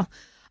 Here we go.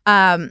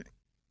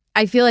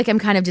 I feel like I'm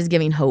kind of just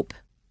giving hope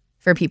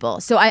for people.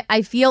 So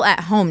I feel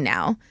at home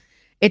now.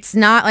 It's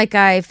not like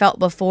I felt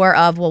before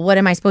of, well, what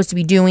am I supposed to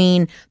be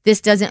doing? This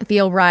doesn't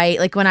feel right.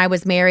 Like when I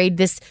was married,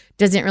 this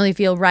doesn't really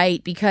feel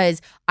right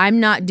because I'm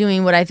not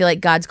doing what I feel like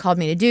God's called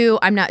me to do.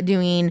 I'm not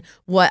doing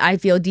what I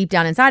feel deep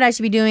down inside I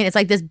should be doing. It's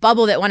like this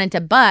bubble that wanted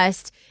to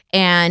bust,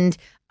 and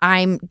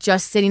I'm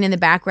just sitting in the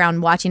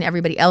background watching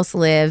everybody else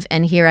live.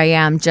 And here I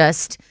am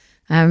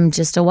I'm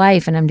just a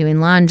wife, and I'm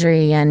doing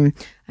laundry, and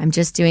I'm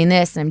just doing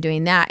this and I'm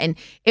doing that. And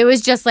it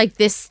was just like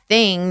this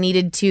thing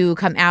needed to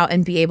come out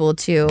and be able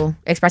to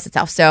express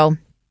itself. So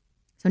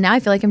now I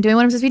feel like I'm doing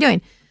what I'm supposed to be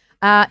doing.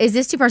 Is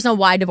this too personal?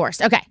 Why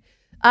divorced? Okay.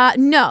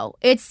 No,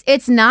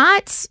 it's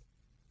not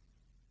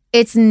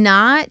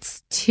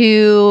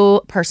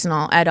too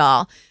personal at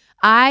all.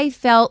 I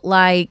felt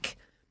like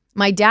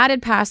my dad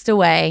had passed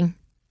away.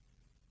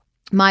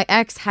 My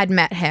ex had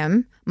met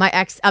him. My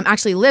ex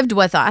actually lived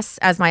with us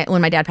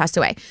when my dad passed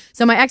away.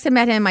 So my ex had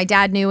met him. My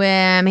dad knew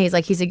him. He's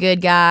like, he's a good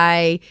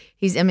guy.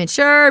 He's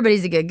immature, but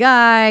he's a good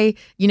guy.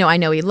 I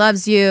know he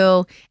loves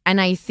you.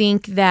 And I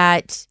think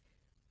that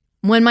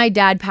when my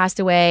dad passed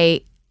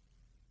away,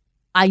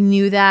 I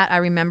knew that. I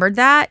remembered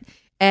that.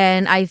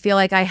 And I feel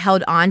like I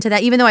held on to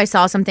that, even though I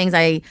saw some things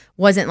I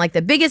wasn't like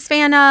the biggest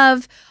fan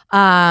of.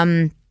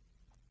 And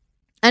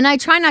I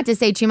try not to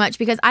say too much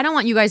because I don't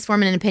want you guys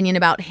forming an opinion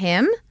about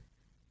him.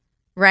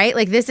 Right?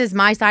 Like, this is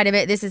my side of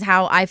it. This is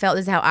how I felt.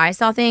 This is how I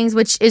saw things,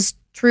 which is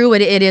true.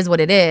 It is what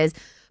it is.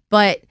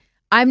 But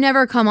I've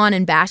never come on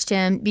and bashed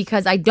him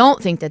because I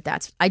don't think that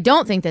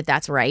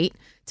that's right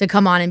to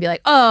come on and be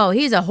like, oh,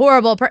 he's a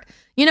horrible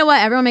You know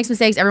what? Everyone makes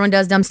mistakes. Everyone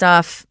does dumb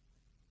stuff.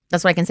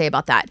 That's what I can say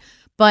about that.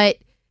 But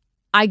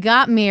I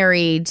got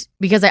married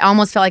because I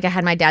almost felt like I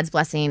had my dad's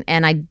blessing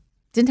and I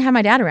didn't have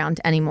my dad around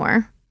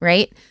anymore,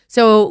 right?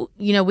 So,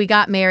 we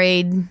got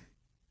married,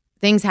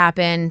 things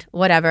happened,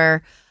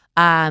 whatever.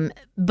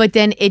 But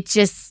then it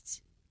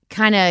just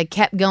kind of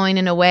kept going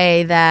in a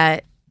way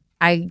that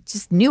I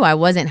just knew I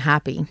wasn't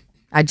happy.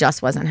 I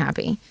just wasn't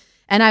happy.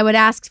 And I would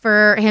ask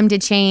for him to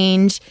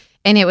change.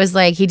 And it was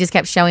like he just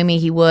kept showing me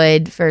he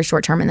would for a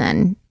short term and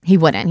then he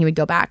wouldn't. He would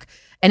go back.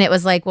 And it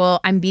was like, well,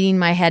 I'm beating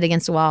my head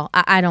against a wall.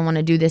 I don't want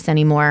to do this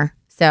anymore.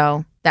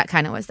 So that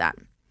kind of was that.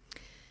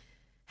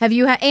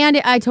 And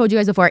I told you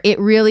guys before, it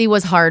really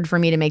was hard for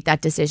me to make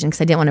that decision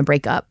because I didn't want to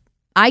break up.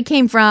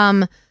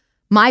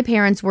 My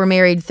parents were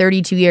married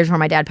 32 years before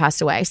my dad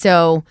passed away.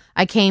 So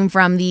I came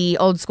from the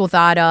old school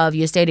thought of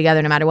you stay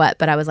together no matter what.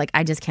 But I was like,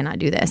 I just cannot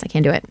do this. I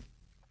can't do it.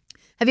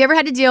 Have you ever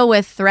had to deal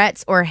with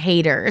threats or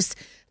haters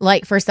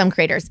like for some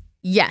creators?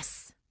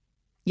 Yes.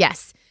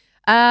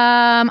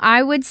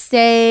 I would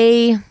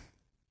say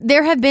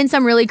there have been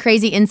some really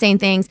crazy, insane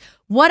things.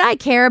 What I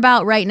care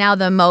about right now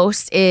the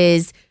most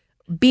is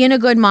being a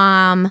good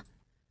mom,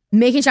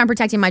 making sure I'm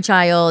protecting my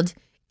child,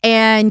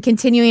 and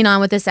continuing on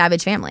with the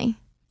Savage family.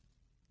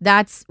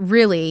 That's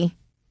really,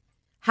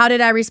 how did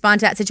I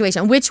respond to that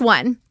situation? Which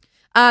one?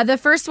 The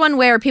first one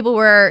where people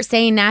were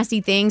saying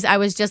nasty things, I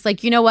was just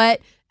like, you know what?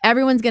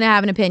 Everyone's going to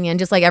have an opinion,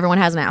 just like everyone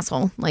has an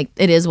asshole. Like,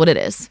 it is what it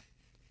is.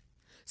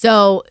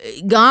 So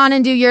go on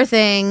and do your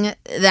thing.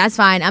 That's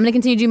fine. I'm going to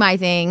continue to do my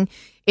thing.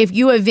 If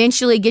you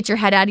eventually get your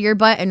head out of your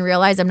butt and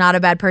realize I'm not a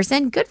bad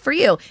person, good for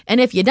you.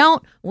 And if you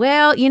don't,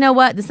 well, you know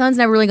what? The sun's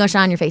never really going to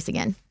shine on your face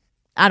again.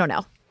 I don't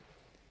know.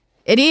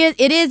 It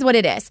is what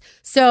it is.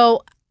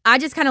 So I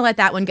just kind of let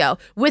that one go.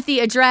 With the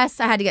address,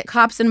 I had to get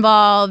cops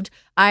involved.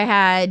 I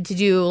had to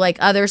do like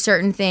other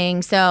certain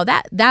things. So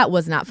that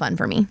was not fun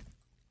for me.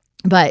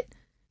 But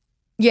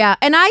yeah,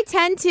 and I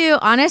tend to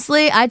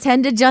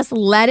just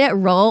let it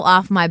roll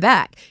off my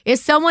back. If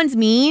someone's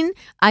mean,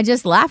 I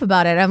just laugh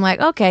about it. I'm like,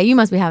 okay, you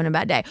must be having a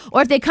bad day.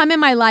 Or if they come in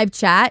my live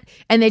chat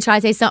and they try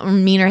to say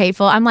something mean or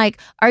hateful, I'm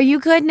like, are you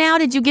good now?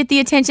 Did you get the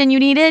attention you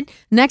needed?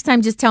 Next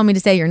time, just tell me to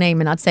say your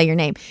name and I'll say your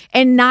name.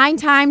 And 9.9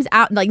 times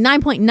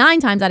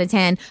out of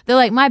 10, they're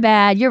like, my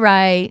bad, you're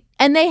right.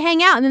 And they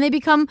hang out and then they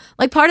become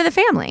like part of the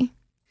family.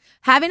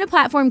 Having a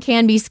platform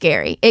can be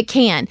scary. It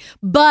can.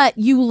 But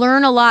you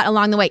learn a lot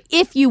along the way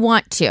if you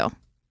want to.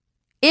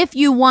 If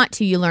you want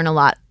to, you learn a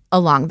lot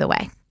along the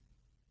way.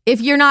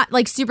 If you're not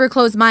like super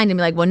closed-minded and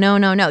be like, well,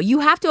 no. You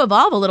have to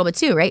evolve a little bit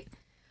too, right?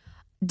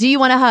 Do you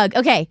want a hug?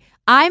 Okay.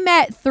 I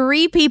met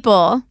 3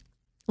 people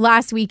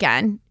last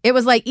weekend. It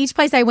was like each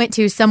place I went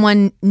to,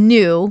 someone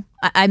new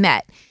I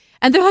met.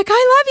 And they're like,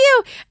 I love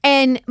you.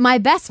 And my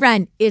best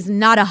friend is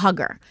not a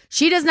hugger.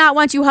 She does not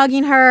want you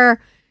hugging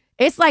her.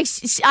 It's like,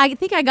 I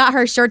think I got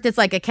her a shirt that's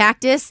like a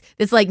cactus.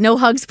 That's like, no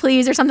hugs,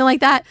 please, or something like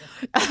that.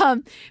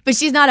 But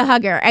she's not a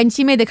hugger. And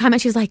she made the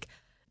comment, she was like,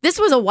 this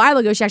was a while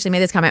ago, she actually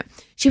made this comment.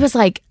 She was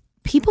like,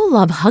 people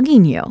love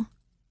hugging you.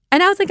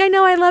 And I was like, I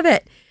know, I love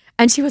it.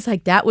 And she was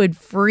like, that would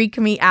freak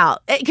me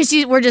out. Because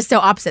we're just so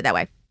opposite that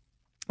way.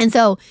 And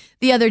so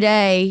the other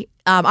day,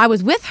 I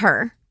was with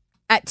her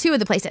at 2 of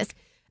the places.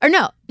 Or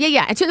no,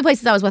 at 2 of the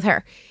places I was with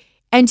her.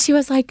 And she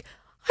was like,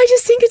 I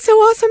just think it's so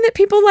awesome that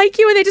people like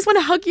you and they just want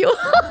to hug you.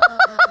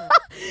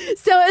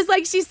 So it's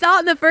like she saw it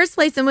in the first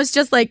place and was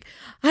just like,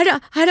 I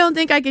don't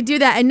think I could do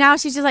that. And now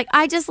she's just like,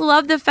 I just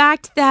love the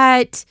fact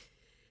that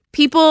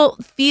people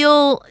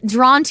feel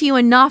drawn to you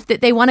enough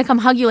that they want to come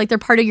hug you like they're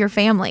part of your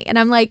family. And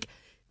I'm like,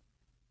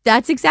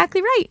 that's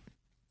exactly right.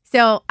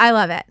 So I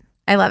love it.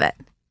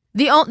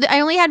 I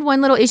only had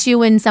one little issue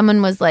when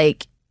someone was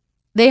like,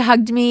 they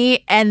hugged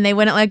me and they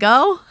wouldn't let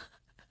go.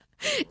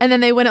 And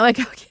then they wouldn't let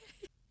go again.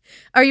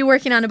 Are you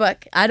working on a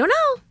book? I don't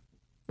know.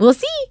 We'll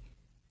see.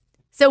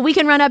 So we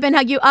can run up and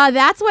hug you.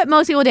 That's what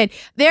most people did.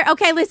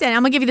 Okay, listen,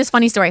 I'm going to give you this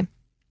funny story.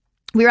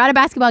 We were at a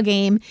basketball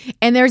game,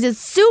 and there's this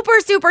super,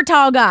 super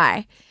tall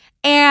guy.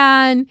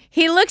 And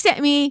he looks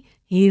at me,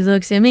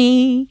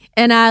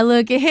 and I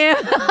look at him.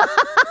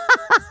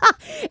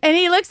 And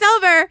he looks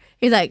over.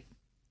 He's like,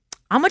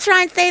 I'm going to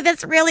try and say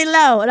this really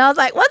low. And I was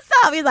like, what's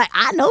up? He's like,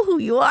 I know who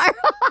you are.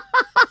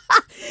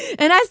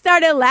 And I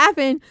started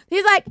laughing.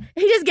 He's like,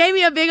 he just gave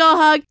me a big old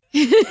hug.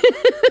 They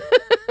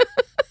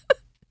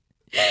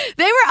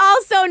were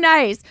all so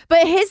nice.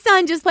 But his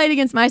son just played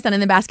against my son in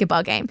the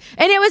basketball game.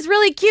 And it was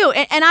really cute.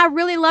 And I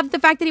really loved the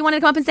fact that he wanted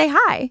to come up and say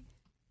hi.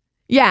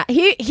 Yeah,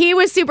 he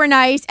was super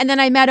nice. And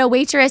then I met a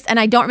waitress, and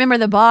I don't remember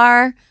the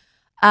bar.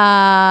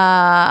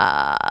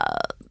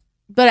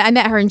 But I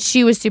met her and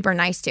she was super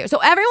nice too. So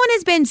everyone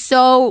has been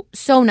so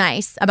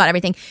nice about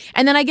everything.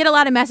 And then I get a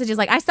lot of messages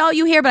like, I saw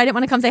you here, but I didn't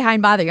want to come say hi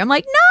and bother you. I'm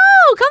like,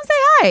 no, come say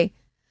hi.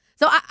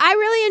 So I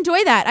really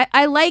enjoy that.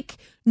 I like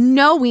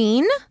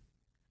knowing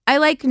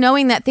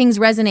that things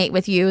resonate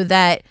with you,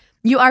 that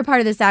you are part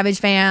of the Savage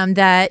fam,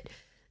 that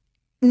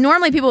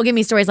normally people will give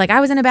me stories like, I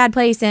was in a bad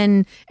place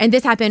and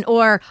this happened,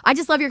 or I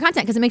just love your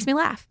content because it makes me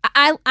laugh.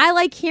 I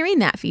like hearing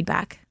that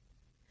feedback.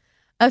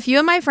 A few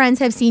of my friends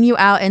have seen you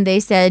out and they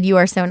said you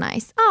are so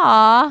nice.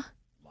 Aw.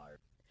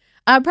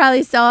 I'd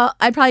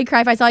probably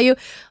cry if I saw you.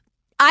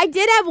 I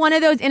did have one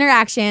of those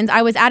interactions.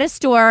 I was at a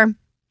store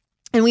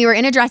and we were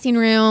in a dressing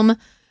room.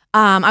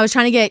 I was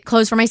trying to get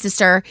clothes for my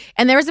sister,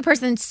 and there was a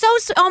person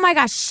oh my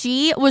gosh,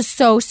 she was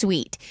so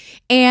sweet.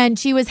 And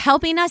she was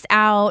helping us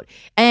out,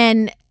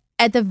 and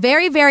at the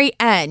very, very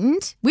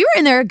end, we were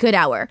in there a good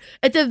hour.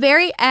 At the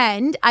very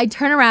end, I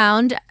turn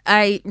around,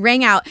 I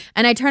rang out,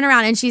 and I turn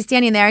around, and she's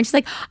standing there, and she's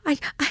like,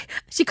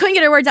 she couldn't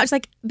get her words out. She's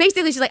like,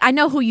 basically, she's like, I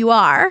know who you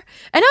are. And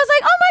I was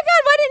like, oh my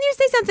God, why didn't you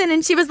say something?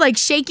 And she was like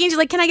shaking. She's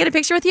like, can I get a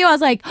picture with you? I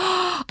was like,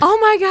 oh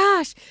my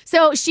gosh.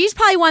 So she's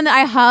probably one that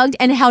I hugged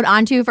and held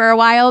onto for a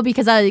while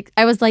because I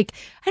was like,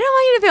 I don't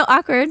want you to feel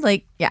awkward.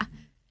 Like, yeah.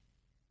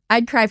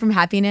 I'd cry from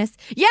happiness.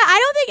 Yeah, I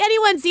don't think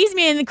anyone sees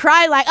me and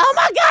cry like, oh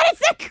my God, it's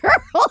that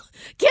girl.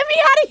 Get me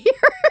out of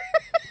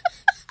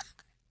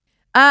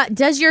here.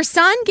 Does your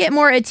son get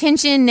more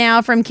attention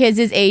now from kids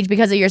his age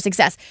because of your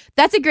success?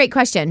 That's a great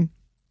question.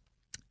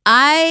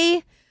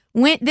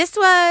 This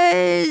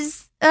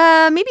was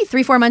maybe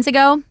 3-4 months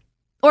ago.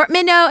 Or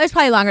no, it was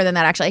probably longer than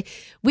that, actually.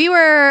 We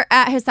were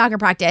at his soccer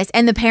practice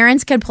and the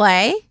parents could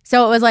play.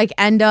 So it was like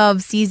end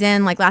of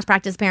season, like last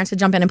practice, parents could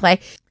jump in and play.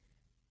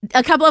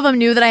 A couple of them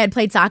knew that I had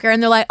played soccer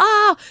and they're like,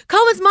 oh,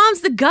 Coleman's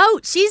mom's the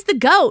GOAT. She's the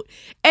GOAT.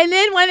 And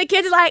then one of the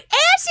kids is like, and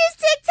she's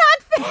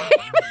TikTok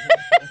famous.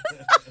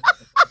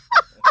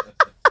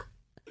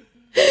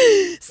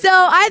 So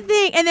I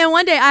think, and then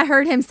one day I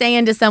heard him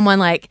saying to someone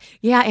like,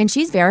 yeah, and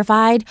she's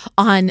verified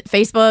on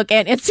Facebook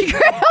and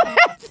Instagram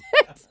and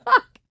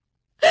TikTok.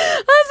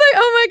 I was like,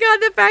 oh my God,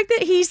 the fact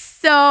that he's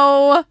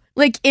so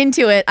like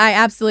into it, I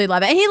absolutely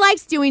love it. And he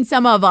likes doing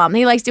some of them.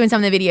 He likes doing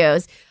some of the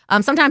videos.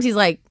 Sometimes he's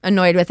like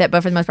annoyed with it,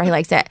 but for the most part, he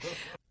likes it.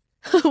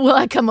 Will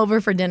I come over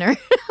for dinner?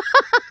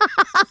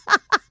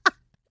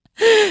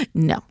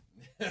 No.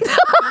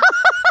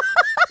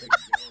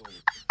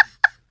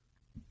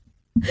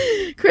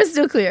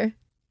 Crystal clear.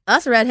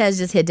 Us redheads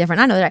just hit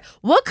different. I know that.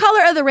 What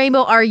color of the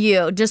rainbow are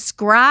you?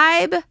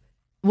 Describe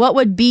what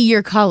would be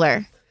your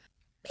color.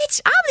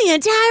 Bitch, I'm the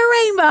entire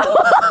rainbow.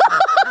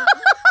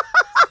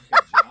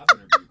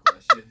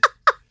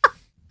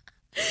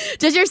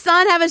 Does your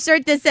son have a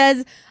shirt that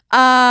says,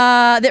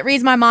 that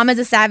reads, my mom is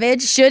a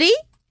savage? Should he?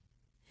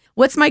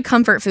 What's my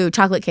comfort food?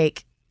 Chocolate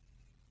cake.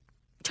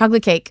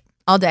 Chocolate cake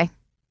all day.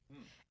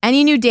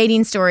 Any new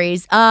dating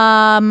stories?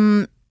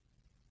 No,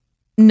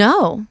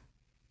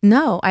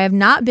 I have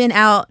not been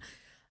out.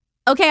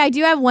 Okay, I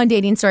do have one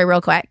dating story real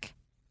quick.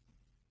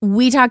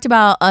 We talked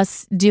about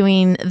us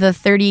doing the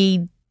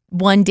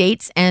 31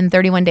 dates and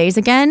 31 days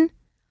again.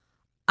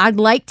 I'd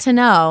like to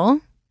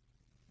know,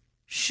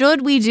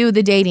 should we do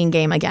the dating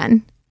game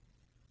again?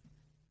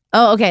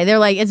 Oh, okay. They're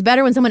like, it's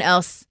better when someone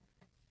else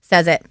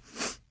says it.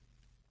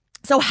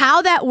 So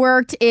how that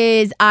worked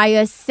is I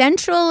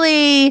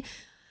essentially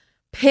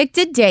picked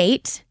a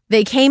date.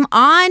 They came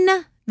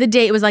on the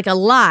date. It was like a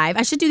live.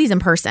 I should do these in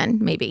person,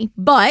 maybe.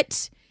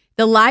 But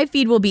the live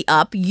feed will be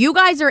up. You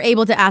guys are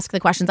able to ask the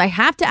questions. I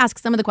have to ask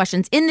some of the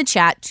questions in the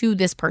chat to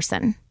this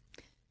person.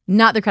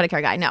 Not the credit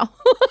card guy, no.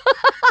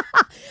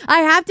 I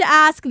have to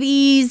ask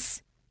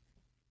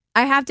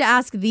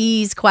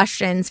these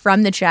questions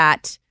from the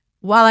chat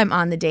while I'm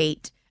on the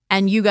date,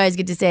 and you guys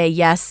get to say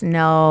yes,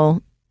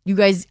 no. You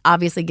guys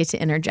obviously get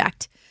to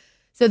interject.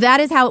 So that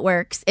is how it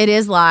works. It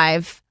is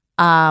live.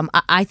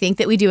 I think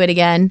that we do it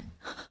again.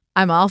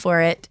 I'm all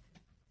for it.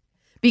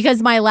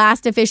 Because my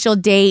last official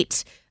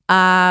date,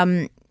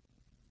 the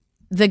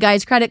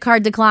guy's credit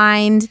card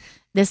declined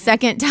the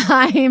second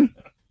time.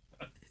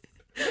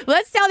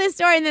 Let's tell this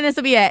story and then this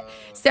will be it.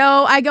 So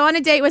I go on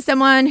a date with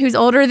someone who's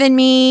older than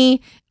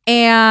me,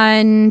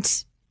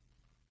 and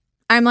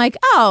I'm like,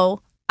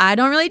 oh, I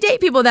don't really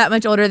date people that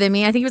much older than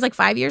me. I think he was like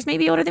 5 years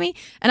maybe older than me.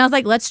 And I was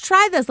like, let's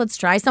try this. Let's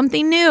try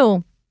something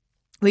new.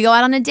 We go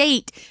out on a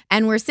date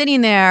and we're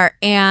sitting there,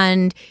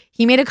 and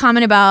he made a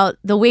comment about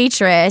the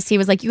waitress. He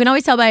was like, you can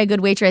always tell by a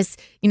good waitress,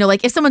 you know,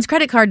 like if someone's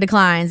credit card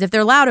declines, if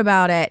they're loud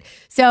about it.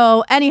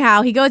 So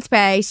anyhow, he goes to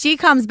pay. She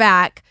comes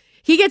back.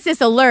 He gets this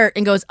alert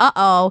and goes,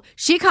 uh-oh.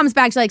 She comes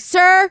back. She's like,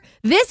 sir,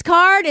 this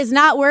card is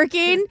not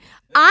working.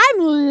 I'm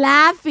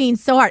laughing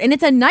so hard. And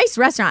it's a nice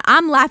restaurant.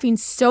 I'm laughing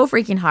so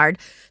freaking hard.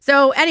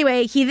 So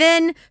anyway, he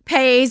then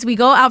pays. We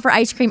go out for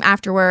ice cream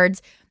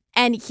afterwards.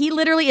 And he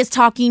literally is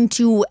talking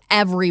to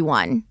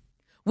everyone.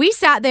 We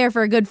sat there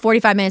for a good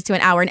 45 minutes to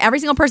an hour. And every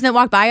single person that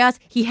walked by us,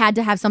 he had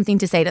to have something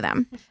to say to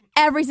them.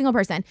 Every single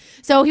person.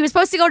 So he was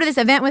supposed to go to this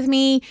event with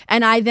me.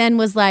 And I then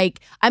was like,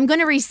 I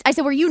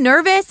said, were you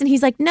nervous? And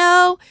he's like,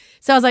 no.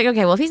 So I was like,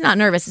 okay, well, if he's not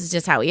nervous, this is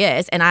just how he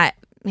is. And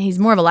he's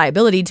more of a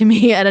liability to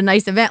me at a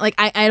nice event. Like,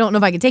 I don't know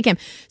if I could take him.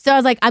 So I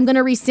was like, I'm going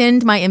to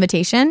rescind my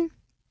invitation.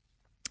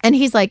 And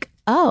he's like,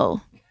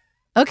 oh,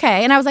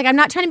 okay. And I was like, I'm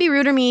not trying to be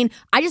rude or mean.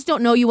 I just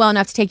don't know you well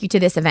enough to take you to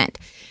this event.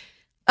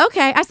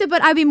 Okay. I said,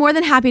 but I'd be more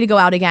than happy to go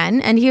out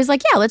again. And he was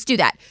like, yeah, let's do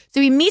that. So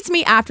he meets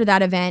me after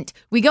that event.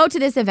 We go to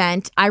this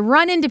event. I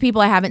run into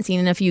people I haven't seen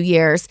in a few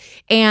years,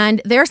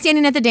 and they're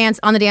standing on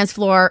the dance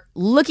floor,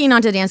 looking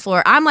onto the dance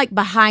floor. I'm like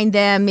behind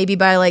them, maybe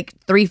by like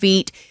 3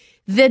 feet.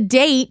 The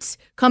date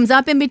comes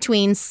up in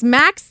between,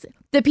 smacks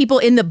the people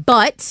in the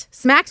butt,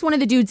 smacks one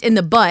of the dudes in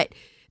the butt.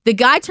 The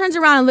guy turns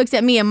around and looks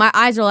at me, and my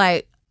eyes are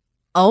like,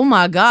 oh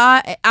my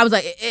God. I was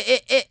like,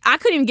 I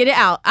couldn't even get it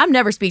out. I'm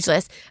never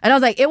speechless. And I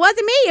was like, it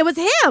wasn't me, it was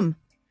him.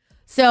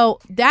 So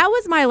that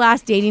was my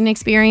last dating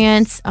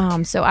experience.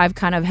 So I've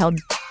kind of held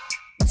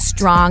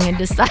strong and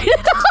decided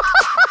that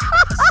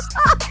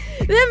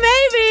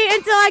maybe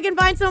until I can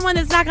find someone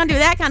that's not going to do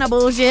that kind of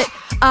bullshit.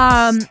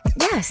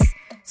 Yes.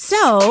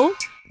 So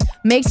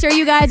make sure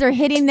you guys are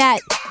hitting that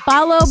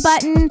follow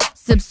button,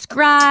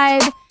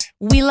 subscribe.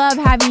 We love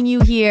having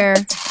you here.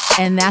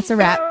 And that's a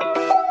wrap.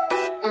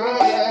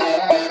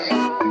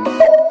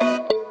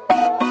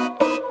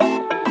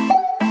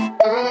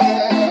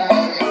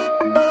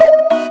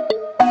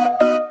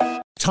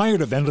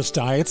 Tired of endless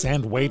diets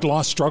and weight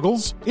loss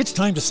struggles? It's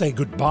time to say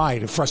goodbye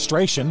to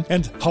frustration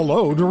and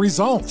hello to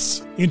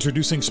results.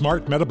 Introducing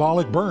Smart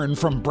Metabolic Burn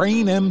from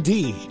Brain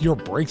MD, your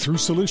breakthrough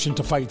solution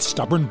to fight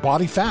stubborn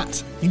body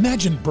fat.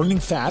 Imagine burning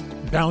fat,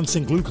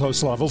 balancing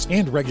glucose levels,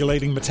 and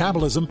regulating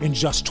metabolism in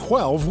just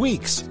 12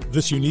 weeks.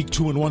 This unique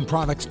 2-in-1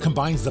 product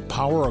combines the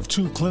power of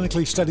 2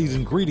 clinically studied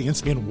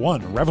ingredients in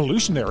one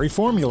revolutionary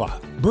formula.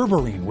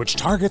 Berberine, which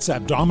targets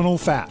abdominal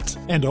fat,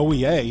 and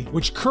OEA,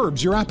 which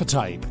curbs your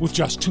appetite. With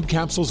just 2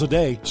 capsules a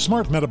day,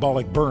 Smart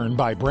Metabolic Burn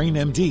by Brain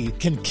MD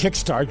can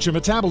kickstart your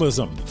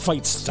metabolism,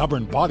 fight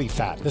stubborn body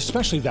fat,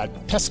 especially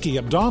that pesky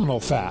abdominal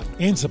fat,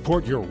 and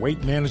support your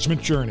weight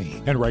management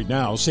journey. And right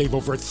now, save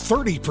over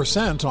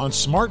 30% on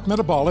Smart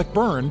Metabolic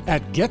Burn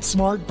at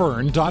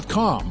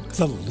GetSmartBurn.com.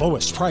 The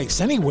lowest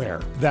price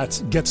anywhere.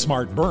 That's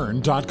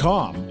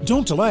GetSmartBurn.com.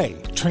 Don't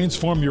delay.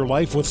 Transform your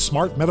life with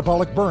Smart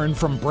Metabolic Burn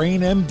from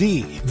Brain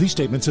MD. These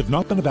statements have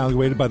not been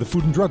evaluated by the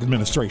Food and Drug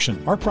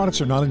Administration. Our products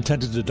are not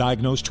intended to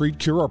diagnose, treat,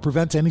 cure, or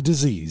prevent any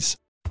disease.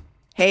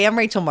 Hey, I'm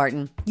Rachel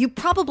Martin. You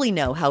probably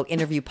know how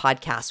interview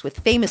podcasts with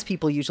famous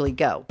people usually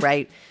go,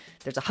 right?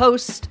 There's a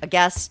host, a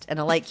guest, and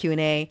a light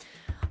Q&A.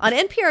 On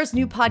NPR's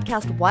new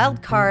podcast,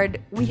 Wildcard,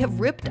 we have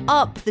ripped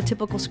up the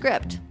typical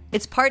script.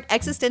 It's part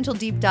existential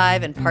deep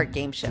dive and part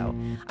game show.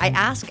 I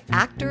ask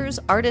actors,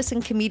 artists,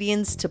 and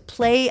comedians to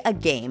play a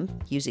game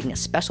using a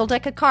special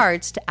deck of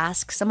cards to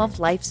ask some of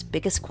life's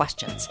biggest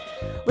questions.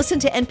 Listen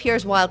to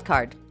NPR's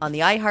Wildcard on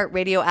the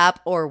iHeartRadio app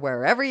or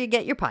wherever you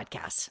get your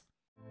podcasts.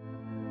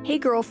 Hey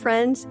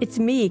girlfriends, it's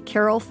me,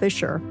 Carol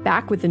Fisher,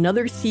 back with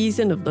another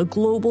season of the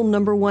global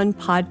 #1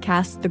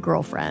 podcast, The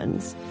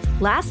Girlfriends.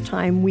 Last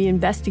time, we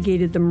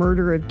investigated the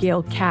murder of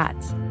Gail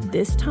Katz.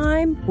 This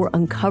time, we're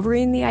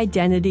uncovering the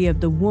identity of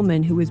the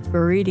woman who was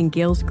buried in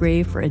Gail's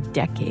grave for a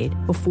decade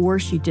before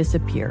she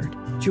disappeared.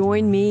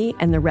 Join me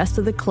and the rest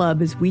of the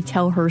club as we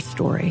tell her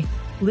story.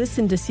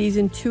 Listen to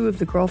Season 2 of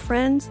The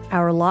Girlfriends,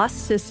 Our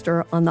Lost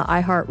Sister on the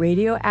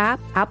iHeartRadio app,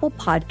 Apple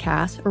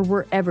Podcasts, or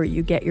wherever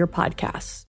you get your podcasts.